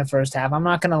rusty in the first half. I'm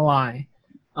not gonna lie.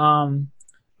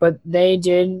 But they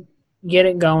did get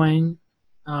it going.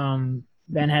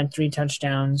 Ben had 3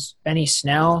 touchdowns. Benny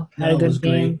Snell had a good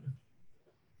game. Great.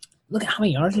 Look at how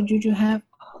many yards did Juju have?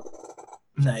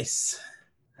 Nice.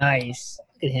 Look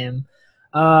at him.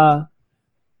 The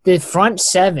front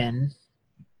 7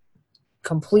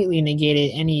 completely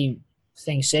negated anything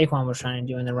Saquon was trying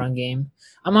to do in the run game.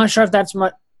 I'm not sure if that's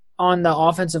much on the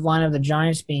offensive line of the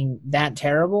Giants being that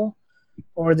terrible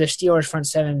or the Steelers front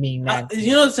 7 being that.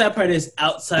 The sad part is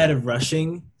outside of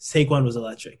rushing, Saquon was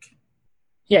electric.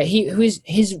 Yeah,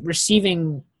 his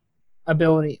receiving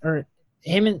ability or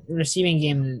him in receiving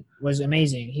game was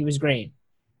amazing. He was great.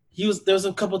 There was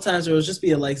a couple times where it was just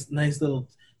be a nice little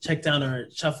check down or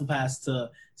shuffle pass to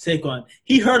Saquon.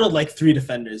 He hurdled 3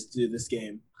 defenders to do this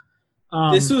game.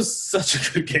 This was such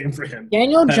a good game for him.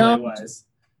 Daniel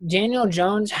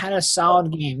Jones had a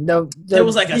solid game. It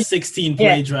was like a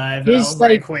 16-play drive.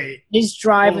 His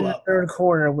drive in the third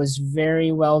quarter was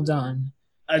very well done.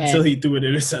 Until he threw an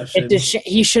interception.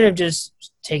 He should have just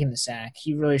taken the sack.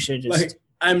 He really should have just.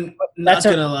 I'm not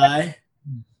going to lie.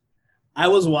 I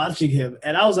was watching him,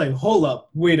 and I was like, hold up.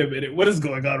 Wait a minute. What is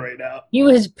going on right now? He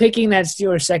was picking that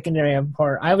Steelers secondary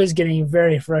apart. I was getting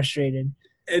very frustrated.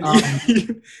 And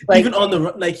even on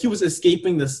the he was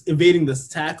evading the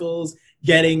tackles,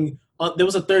 there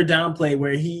was a third down play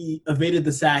where he evaded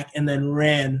the sack and then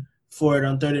ran for it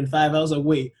on 3rd and 5. I was like,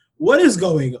 wait, what is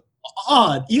going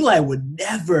on? Eli would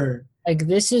never Like,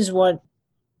 this is what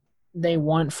they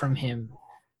want from him.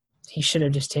 He should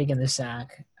have just taken the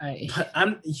sack. But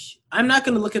I'm not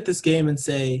going to look at this game and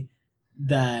say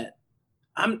that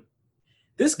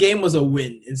this game was a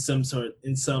win in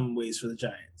some ways for the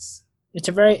Giants.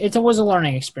 It was a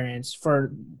learning experience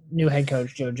for new head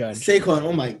coach Joe Judge. Saquon,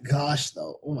 oh my gosh,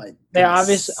 though. Oh my They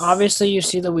obviously you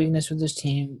see the weakness with this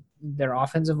team. Their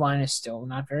offensive line is still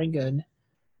not very good.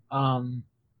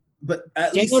 But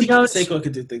at Daniel least Jones- Saquon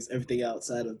could do everything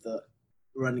outside of the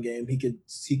run game. He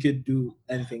could do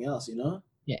anything else, you know?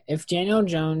 Yeah, if Daniel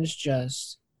Jones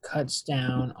just cuts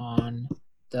down on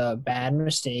the bad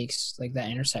mistakes like that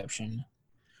interception.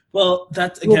 Well,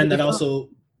 that's also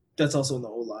in the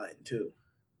O line too.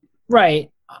 Right.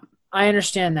 I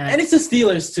understand that. And it's the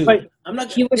Steelers too. But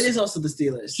it is also the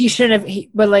Steelers. He should have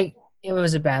but like it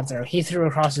was a bad throw. He threw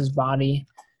across his body.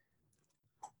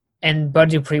 And Bud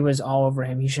Dupree was all over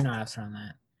him. He should not have thrown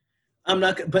that. I'm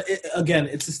not but again,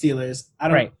 it's the Steelers. I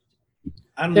don't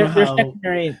know Their how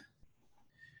secondary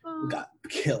got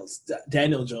kills.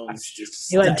 Daniel Jones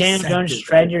just you let Daniel Jones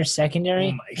shred your secondary?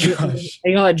 Oh my gosh. Are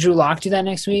you gonna let Drew Lock do that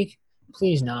next week?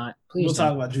 Please not. Please We'll don't.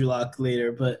 talk about Drew Lock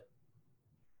later, but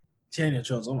Daniel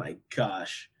Jones, oh my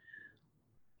gosh.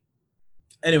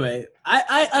 Anyway,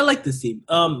 I like this team.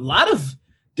 A lot of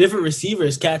different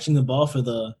receivers catching the ball for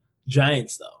the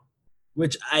Giants though,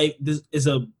 which this is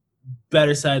a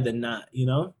better side than not, you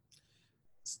know?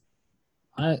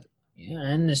 Yeah,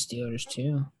 and the Steelers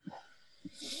too.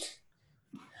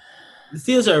 The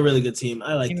Steelers are a really good team.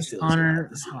 I like James the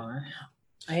Steelers. Conner.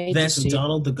 I hate Vance to see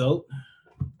McDonald, the GOAT.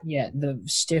 Yeah, the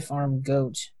stiff arm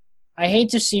goat. I hate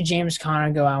to see James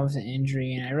Conner go out with an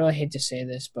injury, and I really hate to say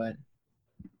this, but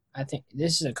I think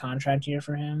this is a contract year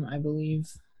for him, I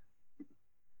believe.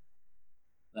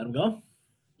 Let him go.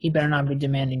 He better not be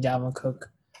demanding Dalvin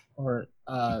Cook or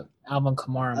Alvin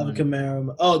Kamara. Alvin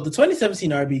Kamara. Oh, the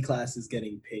 2017 RB class is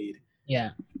getting paid.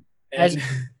 Yeah. As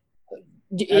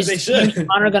they should. James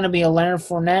Conner going to be a Leonard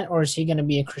Fournette, or is he going to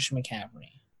be a Christian McCaffrey?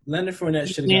 Leonard Fournette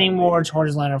should have leaning more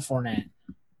towards Leonard Fournette.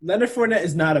 Leonard Fournette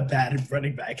is not a bad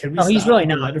running back. Can we No, he's really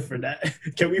not. Leonard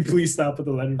Fournette? Can we please stop with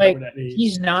the Leonard Like, Fournette name?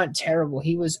 he's not terrible.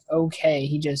 He was okay.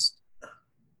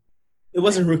 It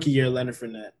wasn't rookie year, Leonard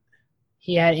Fournette.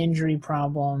 He had injury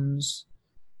problems.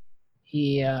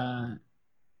 He didn't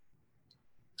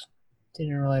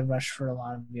really rush for a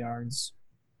lot of yards.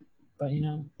 But, he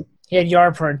had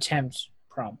yard per attempt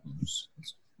problems.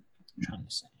 That's what I'm trying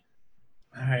to say.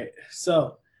 All right.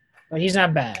 So. But he's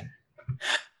not bad.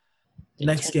 The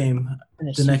next game.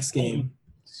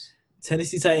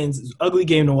 Tennessee Titans, ugly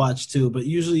game to watch too, but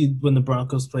usually when the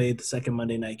Broncos play the second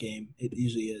Monday night game, it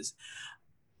usually is.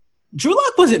 Drew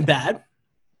Lock wasn't bad.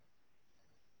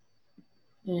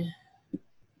 Yeah.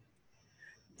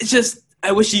 It's just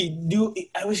I wish he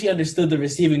understood the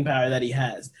receiving power that he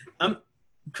has.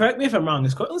 Correct me if I'm wrong.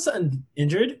 Is Courtland Sutton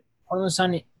injured?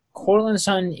 Courtland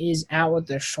Sutton is out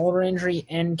with a shoulder injury,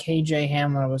 and KJ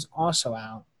Hamler was also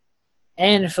out.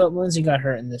 And Philip Lindsay got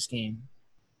hurt in this game.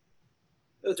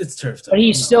 It's turf time. But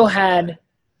he still had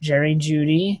Jerry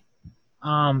Jeudy,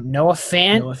 Noah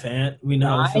Fant. We know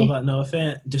how we feel about Noah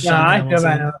Fant. I feel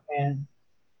about Noah Fant.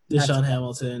 Deshaun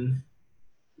Hamilton.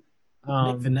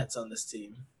 Nick Vanette's on this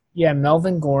team. Yeah,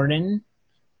 Melvin Gordon.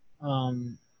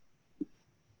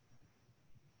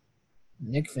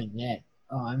 Nick Vanette.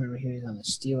 Oh, I remember he was on the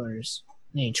Steelers.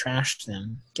 And he trashed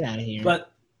them. Get out of here.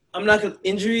 But I'm not gonna.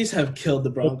 Injuries have killed the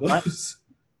Broncos.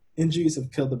 Injuries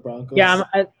have killed the Broncos. Yeah,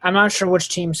 I'm not sure which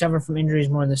team suffered from injuries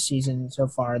more this season so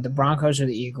far, the Broncos or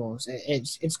the Eagles.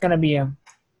 It's going to be a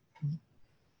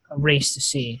race to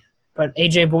see. But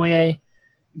A.J. Boye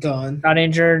got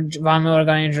injured. Von Miller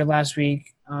got injured last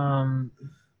week. Yeah,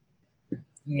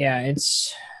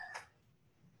 it's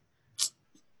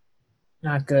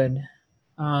not good.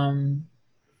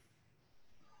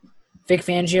 Vic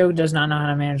Fangio does not know how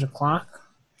to manage the clock.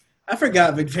 I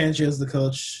forgot Vic Fangio's the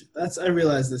coach. I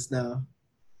realize this now.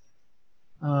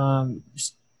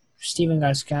 Steven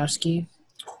Gostkowski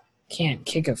can't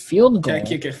kick a field goal. Can't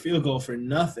kick a field goal for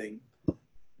nothing.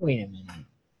 Wait a minute.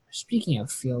 Speaking of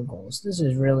field goals, this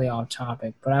is really off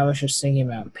topic, but I was just thinking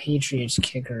about Patriots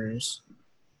kickers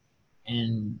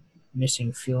and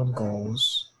missing field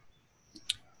goals.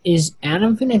 Is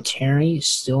Adam Vinatieri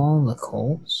still on the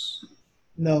Colts?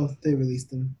 No, they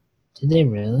released him. Did they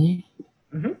really?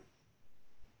 Mm-hmm.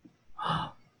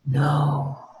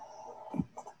 No.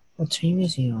 What team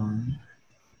is he on?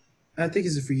 I think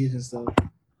he's a free agent still.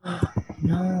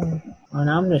 No. Oh,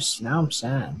 now I'm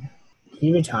sad. Did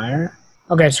he retire?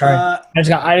 Okay, sorry.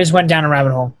 I just went down a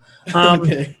rabbit hole.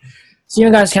 Okay.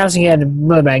 Steven Gostkowski had a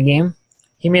really bad game.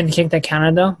 He made the kick that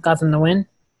counted, though. Got them the win.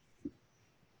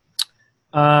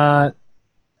 Ryan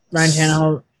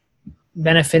Tannehill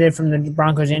benefited from the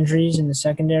Broncos' injuries in the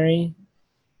secondary.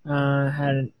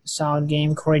 Had a solid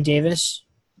game. Corey Davis,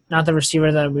 not the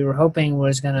receiver that we were hoping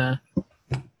was going to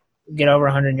get over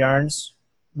 100 yards,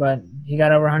 but he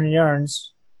got over 100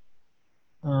 yards.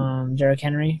 Derrick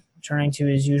Henry returning to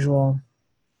his usual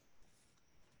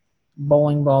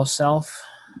bowling ball self.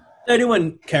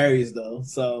 31 carries, though,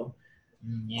 so.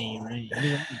 Yeah, you're right.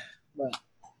 But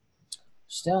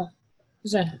still,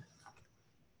 I'm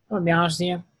going to be honest with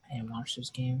you. I didn't watch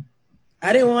this game.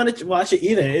 I didn't want to watch it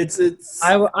either. It's.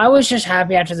 I was just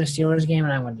happy after the Steelers game,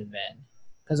 and I went to bed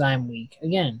because I'm weak.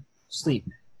 Again, sleep.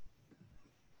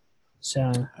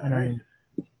 So, I don't know.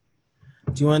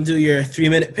 Do you want to do your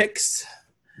 3-minute picks?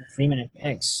 3-minute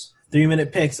picks.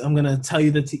 3-minute picks. I'm going to tell you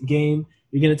the game.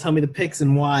 You're going to tell me the picks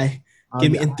and why.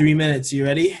 Give me in 3 minutes. You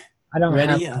ready? I don't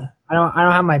ready? I don't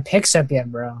have my picks up yet,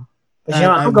 bro. But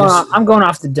I'm going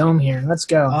off the dome here. Let's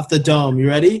go. Off the dome. You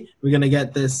ready? We're gonna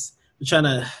get this. We're trying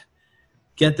to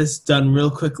get this done real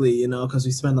quickly, because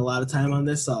we spend a lot of time on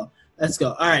this. So let's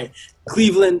go. All right.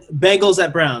 Cleveland Bengals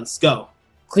at Browns. Go.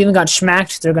 Cleveland got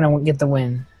smacked. They're gonna get the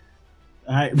win.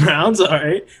 All right. Browns. All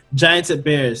right. Giants at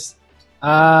Bears.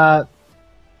 Daniel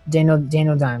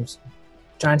Dimes.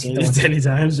 Giants get the win. Danny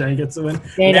Dimes. Giants gets the win.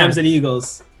 Rams at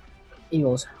Eagles.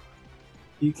 Eagles.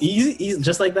 Easy,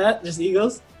 just like that? Just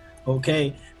Eagles?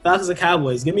 Okay. Falcons and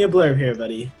Cowboys. Give me a blurb here,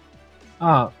 buddy.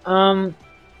 Oh,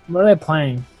 what are they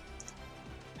playing?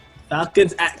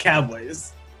 Falcons at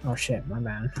Cowboys. Oh, shit. My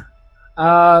bad.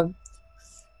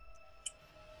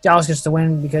 Dallas gets the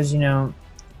win because,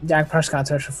 Dak Prescott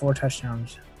throws for 4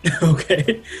 touchdowns.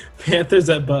 Okay. Panthers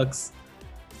at Bucks.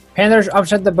 Panthers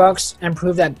upset the Bucks and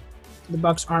prove that the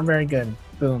Bucks aren't very good.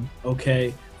 Boom.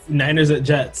 Okay. Niners at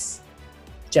Jets.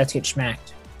 Jets get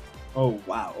smacked. Oh,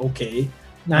 wow. Okay.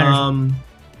 Niners.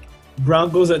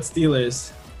 Broncos at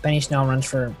Steelers. Benny Snell runs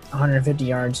for 150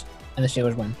 yards, and the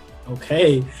Steelers win.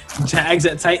 Okay. Jags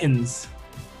at Titans.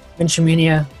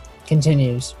 Benchmania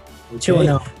continues. Okay.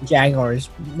 2-0. Jaguars.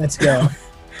 Let's go.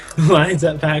 Lions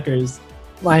at Packers.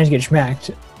 Lions get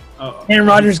smacked. Oh, Aaron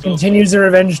Rodgers continues the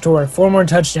revenge tour. 4 more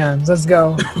touchdowns. Let's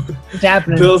go. It's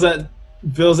happening. Bills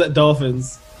at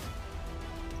Dolphins.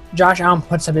 Josh Allen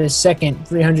puts up his second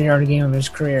 300-yard game of his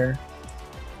career,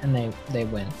 and they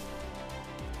win.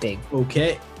 Big.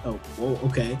 Okay. Oh, whoa,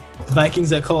 okay.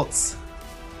 Vikings at Colts.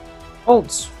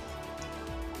 Colts.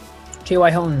 T.Y.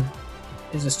 Hilton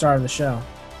is the star of the show.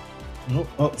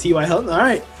 Oh, T.Y. Hilton. All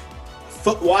right.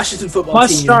 Washington football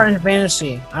Must team. start in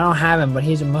fantasy. I don't have him, but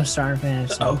he's a must start in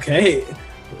fantasy. Okay.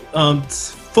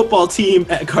 Football team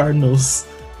at Cardinals.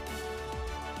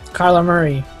 Kyler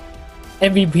Murray.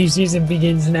 MVP season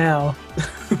begins now.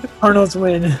 Cardinals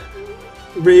win.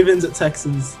 Ravens at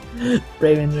Texans.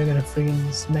 Ravens are gonna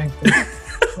freaking smack the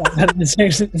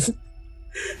Texans.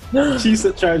 Chiefs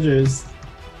at Chargers.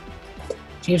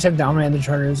 Chiefs have dominated the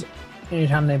Chargers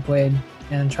anytime they played,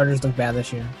 and the Chargers look bad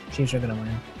this year. Chiefs are gonna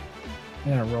win.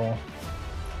 They're gonna roll.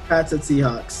 Pats at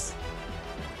Seahawks.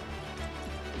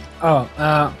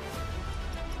 Oh,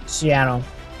 Seattle.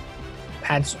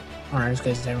 Pats aren't as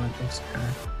good as everyone thinks they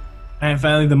are. And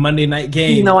finally, the Monday night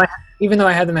game. Even though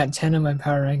I had them at 10 in my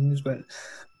power rankings, but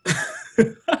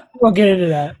we'll get into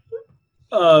that.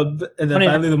 And then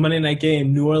finally, the Monday night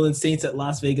game: New Orleans Saints at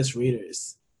Las Vegas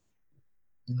Raiders.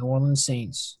 New Orleans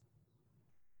Saints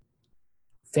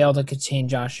fail to contain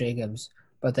Josh Jacobs,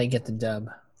 but they get the dub.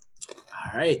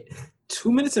 All right,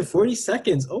 2 minutes and 40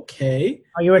 seconds. Okay.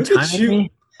 Oh, you were timing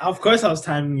me? Of course, I was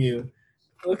timing you.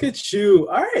 Look at you.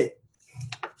 All right.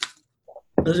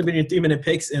 Those have been your 3-minute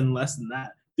picks in less than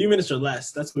that. 3 minutes or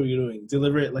less. That's what you're doing.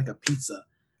 Deliver it like a pizza.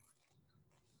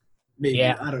 Maybe.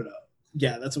 Yeah. I don't know.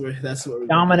 Yeah, that's what we're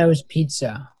Domino's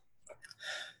Pizza.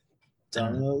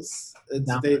 Domino's.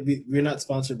 Domino's. We're not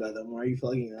sponsored by them. Why are you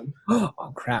plugging them?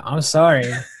 Oh crap! I'm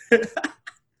sorry.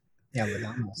 Yeah, we're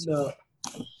Domino's. No.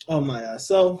 Oh my god.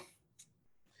 So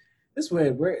this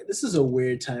is a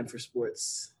weird time for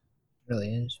sports. It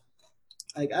really is.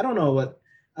 Like I don't know what.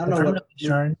 I'm really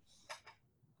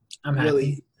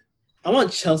happy. I'm on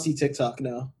Chelsea TikTok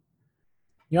now.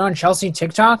 You're on Chelsea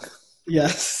TikTok?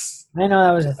 Yes. I didn't know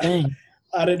that was a thing.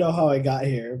 I don't know how I got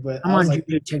here, but I'm on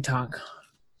TikTok.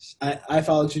 I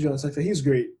followed Juju on TikTok. He's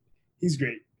great.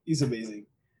 He's amazing.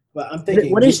 But I'm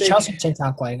thinking, what is Chelsea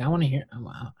TikTok like? I want to hear.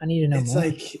 I need to know more.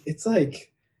 It's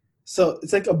like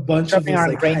a bunch Jumping of our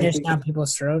like greatness down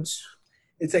people's throats.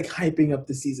 It's like hyping up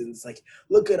the season. It's like,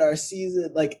 look at our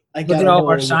season. Like look at all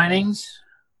our signings.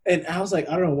 And I was like,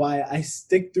 I don't know why I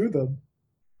stick through them.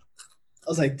 I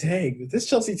was like, dang, this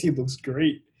Chelsea team looks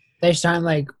great. They signed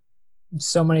like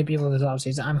so many people this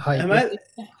offseason. I'm hyped.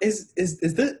 Is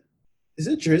Is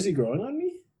it jersey growing on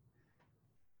me?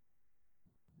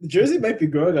 The jersey might be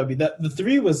growing on me. That the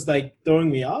 3 was like throwing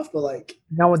me off, but like,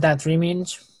 You know what that 3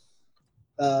 means?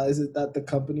 is it that the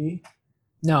company?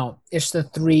 No, it's the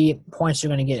 3 points you're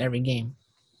going to get every game.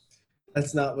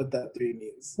 That's not what that 3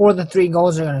 means. Or the 3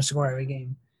 goals they're going to score every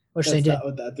game, which That's they did. not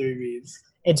what that 3 means.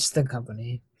 It's the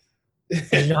company.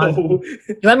 No.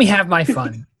 Let me have my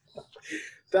fun.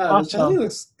 The Chelsea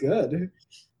looks good.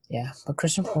 Yeah, but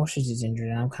Christian Pulisic is injured,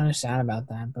 and I'm kind of sad about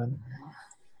that, but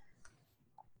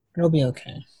it'll be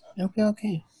okay. It'll be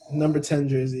okay. Number 10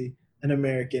 jersey, an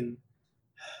American.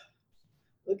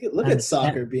 Look at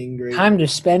soccer being great. Time to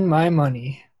spend my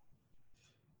money.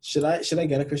 Should I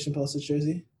get a Christian Pulisic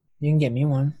jersey? You can get me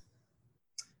one.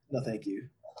 No, thank you.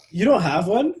 You don't have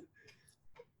one?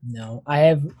 No, I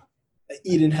have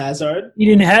Eden Hazard.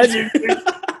 Eden Hazard.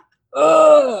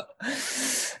 Ugh.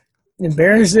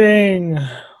 Embarrassing.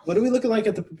 What are we looking like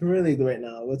at the Premier League right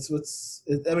now? I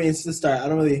mean, it's the start. I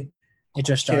don't really It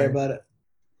just care started. about it.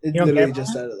 It You don't care literally about just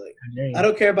it? started. Like, How dare you. I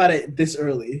don't care about it this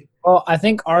early. Well, I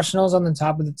think Arsenal's on the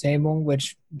top of the table,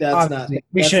 which That's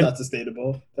obviously not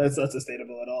sustainable. That's not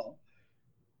sustainable at all.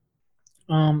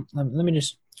 let me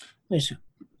just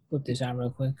flip this out real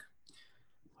quick.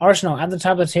 Arsenal at the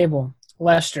top of the table,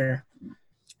 Leicester,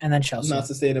 and then Chelsea. Not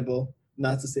sustainable.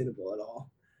 Not sustainable at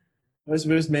all.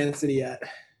 Where's Man City at?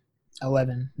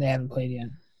 11. They haven't played yet.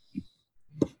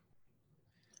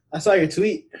 I saw your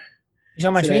tweet. You saw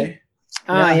my today. tweet?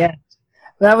 Yeah.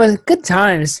 That was good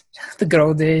times. The good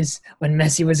old days when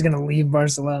Messi was going to leave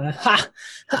Barcelona. Ha!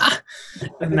 Ha!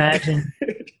 Imagine.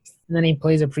 And then he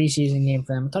plays a preseason game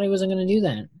for them. I thought he wasn't going to do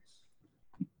that.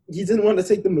 He didn't want to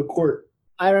take them to court.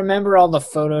 I remember all the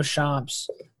photoshops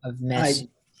of Messi.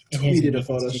 I tweeted a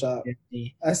Photoshop.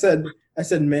 I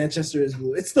said Manchester is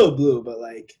blue. It's still blue, but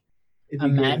like, if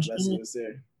Imagine Messi was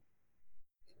there.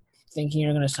 Thinking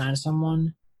you're going to sign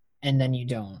someone, and then you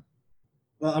don't.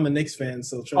 Well, I'm a Knicks fan,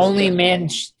 so Only Man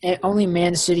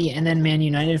City and then Man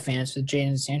United fans with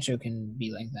Jadon Sancho can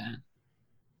be like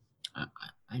that.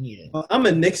 I need it. Well, I'm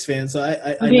a Knicks fan, so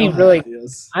I being know really- how it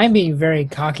feels. I'm being very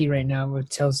cocky right now with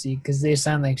Chelsea because they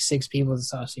signed like 6 people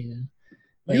this offseason.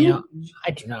 But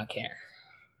I do not care.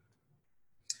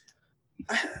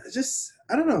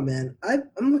 I don't know, man.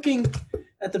 I'm looking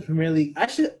at the Premier League.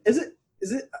 Actually, is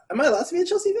it? Am I allowed to be a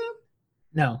Chelsea fan?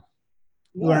 No,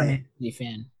 you are a Why? Man City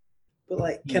fan. But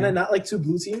like, can I not like 2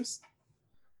 blue teams?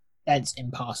 That's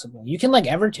impossible. You can like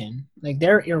Everton. Like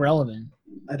they're irrelevant.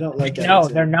 I don't like that. No,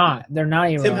 they're not. They're not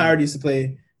irrelevant. Tim Howard used to play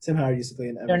in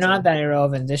Everton. They're not that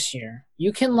irrelevant this year.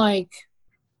 You can like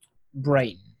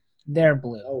Brighton. They're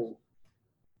blue. Oh,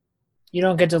 You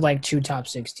don't get to like 2 top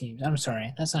 6 teams. I'm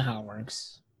sorry. That's not how it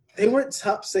works. they weren't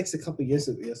top 6 a couple years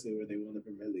ago. Yes, they were. They won the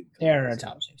Premier League. They're a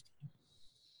top 6 team.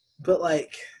 But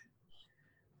like,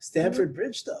 Stamford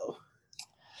Bridge though.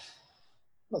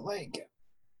 But like,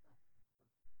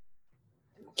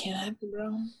 can't happen,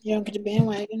 bro. You don't get to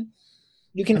bandwagon.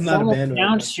 You can I'm not a formally bandwagon.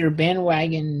 announce your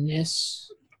bandwagonness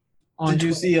on Did you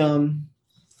Twitter.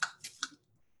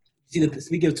 see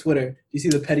speaking of Twitter, you see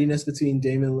the pettiness between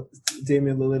Damian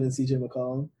Lillard and CJ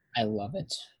McCollum? I love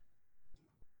it.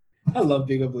 I love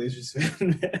being a Blazers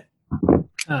fan,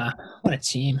 man. What a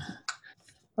team.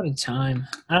 What a time.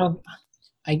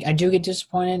 I do get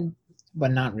disappointed,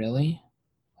 but not really.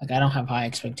 Like, I don't have high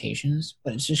expectations,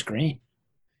 but it's just great.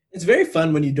 It's very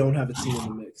fun when you don't have a team in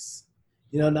the mix.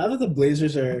 You know, now that the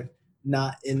Blazers are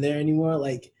not in there anymore,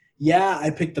 like, yeah, I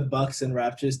picked the Bucks and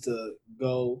Raptors to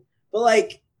go, but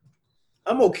like,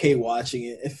 I'm okay watching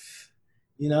it if,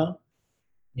 you know.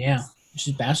 Yeah, it's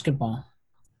just basketball.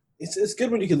 It's good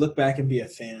when you can look back and be a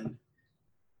fan.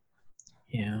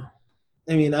 Yeah.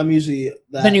 I mean, I'm usually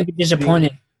that. Then you get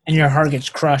disappointed and your heart gets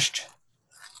crushed.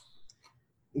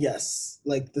 Yes,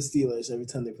 like the Steelers every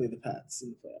time they play the Pats in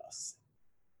the playoffs.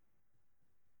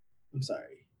 I'm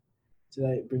sorry. Did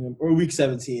I bring them? Or Week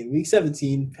 17. Week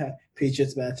 17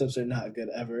 Patriots matchups are not good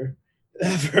ever.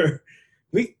 Ever.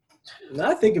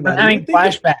 Now I think I'm about it. having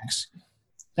flashbacks.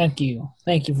 Thank you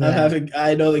for that.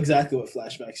 I know exactly what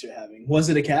flashbacks you're having. Was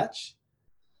it a catch?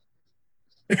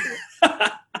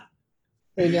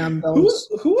 Le'Veon Bell's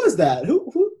Who was that?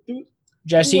 Who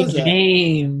Jesse who was that?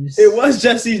 James. It was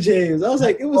Jesse James. I was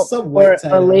like, it was some or white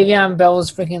tight end. Le'Veon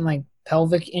Bell's freaking like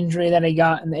pelvic injury that he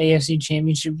got in the AFC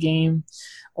Championship game,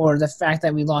 or the fact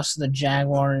that we lost to the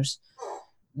Jaguars,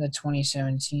 the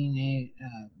 2017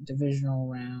 divisional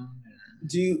round.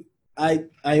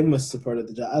 I must supported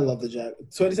the Jag. I love the Jag.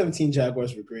 2017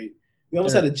 Jaguars were great. We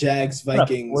almost had a Jags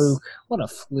Vikings. What a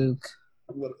fluke.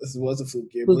 This was a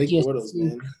fluke year. Flukiest Blake Bortles,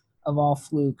 fluke man. of all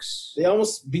flukes. They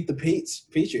almost beat the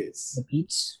Patriots. The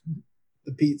Pete's.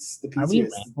 The Pete's Are we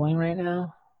race. rambling right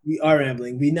now? We are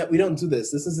rambling. We don't do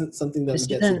this. This isn't something that we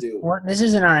get to do. This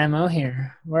isn't our MO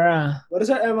here. We're What is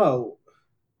our MO?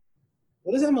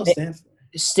 What does MO stand for?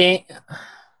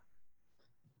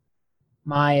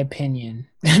 My opinion.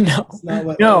 No. It's not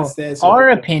what No. it stands for.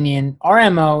 Our opinion, our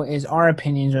MO is our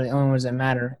opinions are the only ones that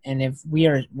matter. And if we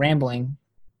are rambling,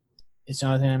 it's the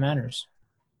only thing that matters.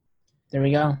 There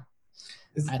we go.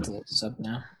 I have to look this up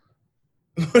now.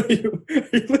 Are you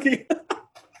looking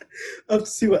up to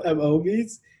see what MO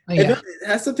means? Oh, yeah. It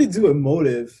has something to do with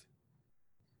motive.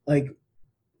 Like,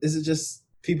 is it just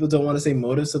people don't want to say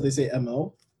motive, so they say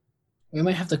MO? We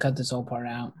might have to cut this whole part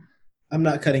out. I'm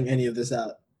not cutting any of this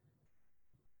out.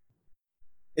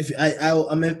 In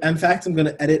fact, I'm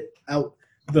gonna edit out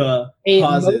the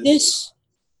pauses. Modus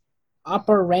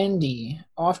operandi,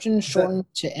 often shortened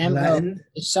to MO, Latin?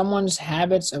 is someone's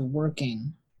habits of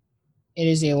working. It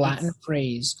is a Latin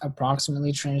phrase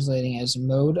approximately translating as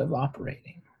mode of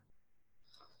operating.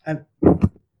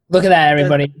 Look at that,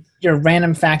 everybody. Your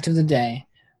random fact of the day.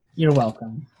 You're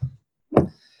welcome.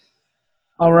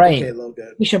 All right. Okay,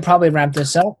 Logan. We should probably wrap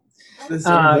this up. I'm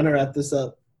gonna wrap this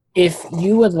up. If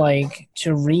you would like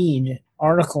to read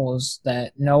articles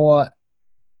that Noah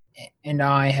and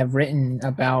I have written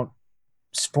about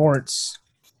sports,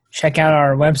 check out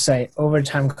our website,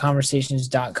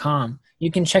 overtimeconversations.com.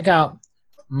 You can check out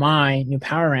my new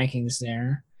power rankings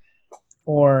there,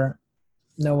 or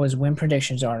Noah's win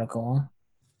predictions article,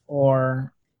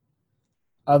 or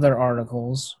other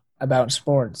articles about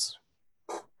sports.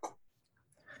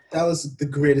 That was the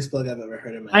greatest plug I've ever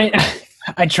heard in my life.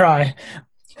 I try.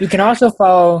 You can also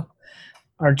follow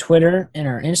our Twitter and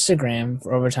our Instagram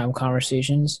for Overtime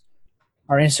Conversations.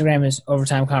 Our Instagram is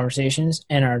Overtime Conversations,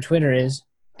 and our Twitter is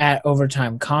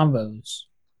 @OvertimeConvos.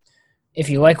 If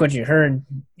you like what you heard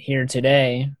here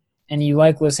today, and you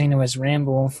like listening to us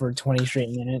ramble for 20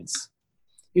 straight minutes,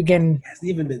 you can... It hasn't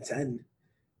even been 10.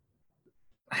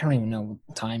 I don't even know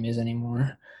what time is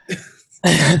anymore.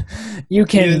 You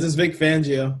can... You're just big fan,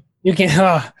 Gio. You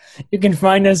can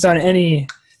find us on any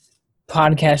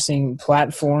podcasting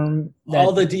platform.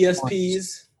 All the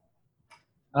DSPs.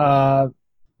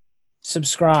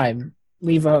 Subscribe,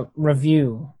 leave a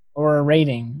review or a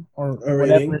rating or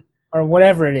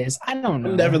whatever it is. I don't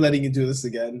know. I'm never letting you do this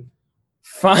again.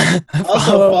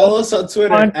 Also, follow us on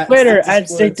Twitter. At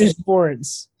Stick to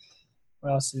Sports.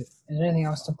 What else? Is there anything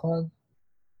else to plug?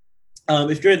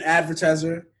 If you're an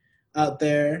advertiser out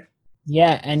there,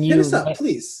 and hit us up,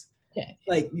 please. Yeah,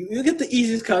 like you get the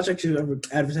easiest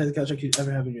advertising contract you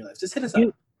ever have in your life. Just hit us up.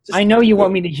 I know you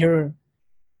want me to hear.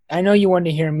 I know you want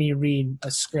to hear me read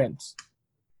a script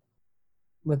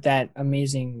with that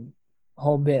amazing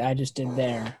whole bit I just did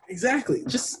there. Exactly.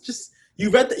 Just you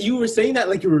read that. You were saying that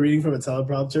like you were reading from a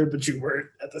teleprompter, but you weren't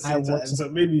at the same time. So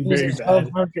it made me very bad.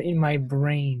 Teleprompter in my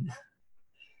brain.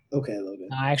 Okay, Logan.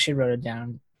 I actually wrote it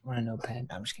down on a notepad.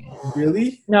 I'm just kidding.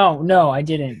 Really? No, I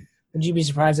didn't. Would you be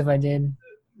surprised if I did?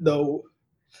 No.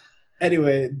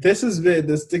 Anyway, this has been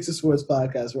the Stick to Sports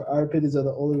podcast, where our opinions are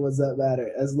the only ones that matter.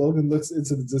 As Logan looks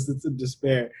into the distance in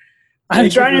despair. I'm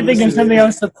trying to think of something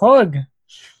else to plug.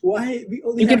 Why?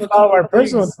 You can follow our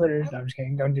personal Twitter. No, I'm just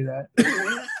kidding. Don't do that.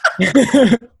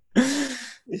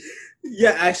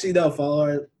 Yeah, actually, no. Follow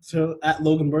our at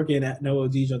Logan Burke and at Noah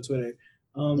Deej on Twitter.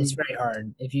 It's very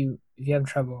hard. If you have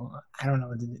trouble, I don't know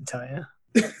what to tell you.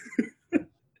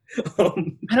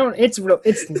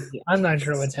 I'm not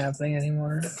sure what's happening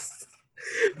anymore.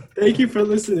 Thank you for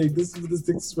listening. This is the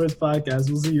Stick to Sports podcast.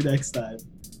 We'll see you next time.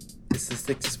 This is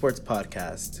Stick to Sports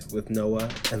podcast with Noah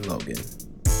and Logan.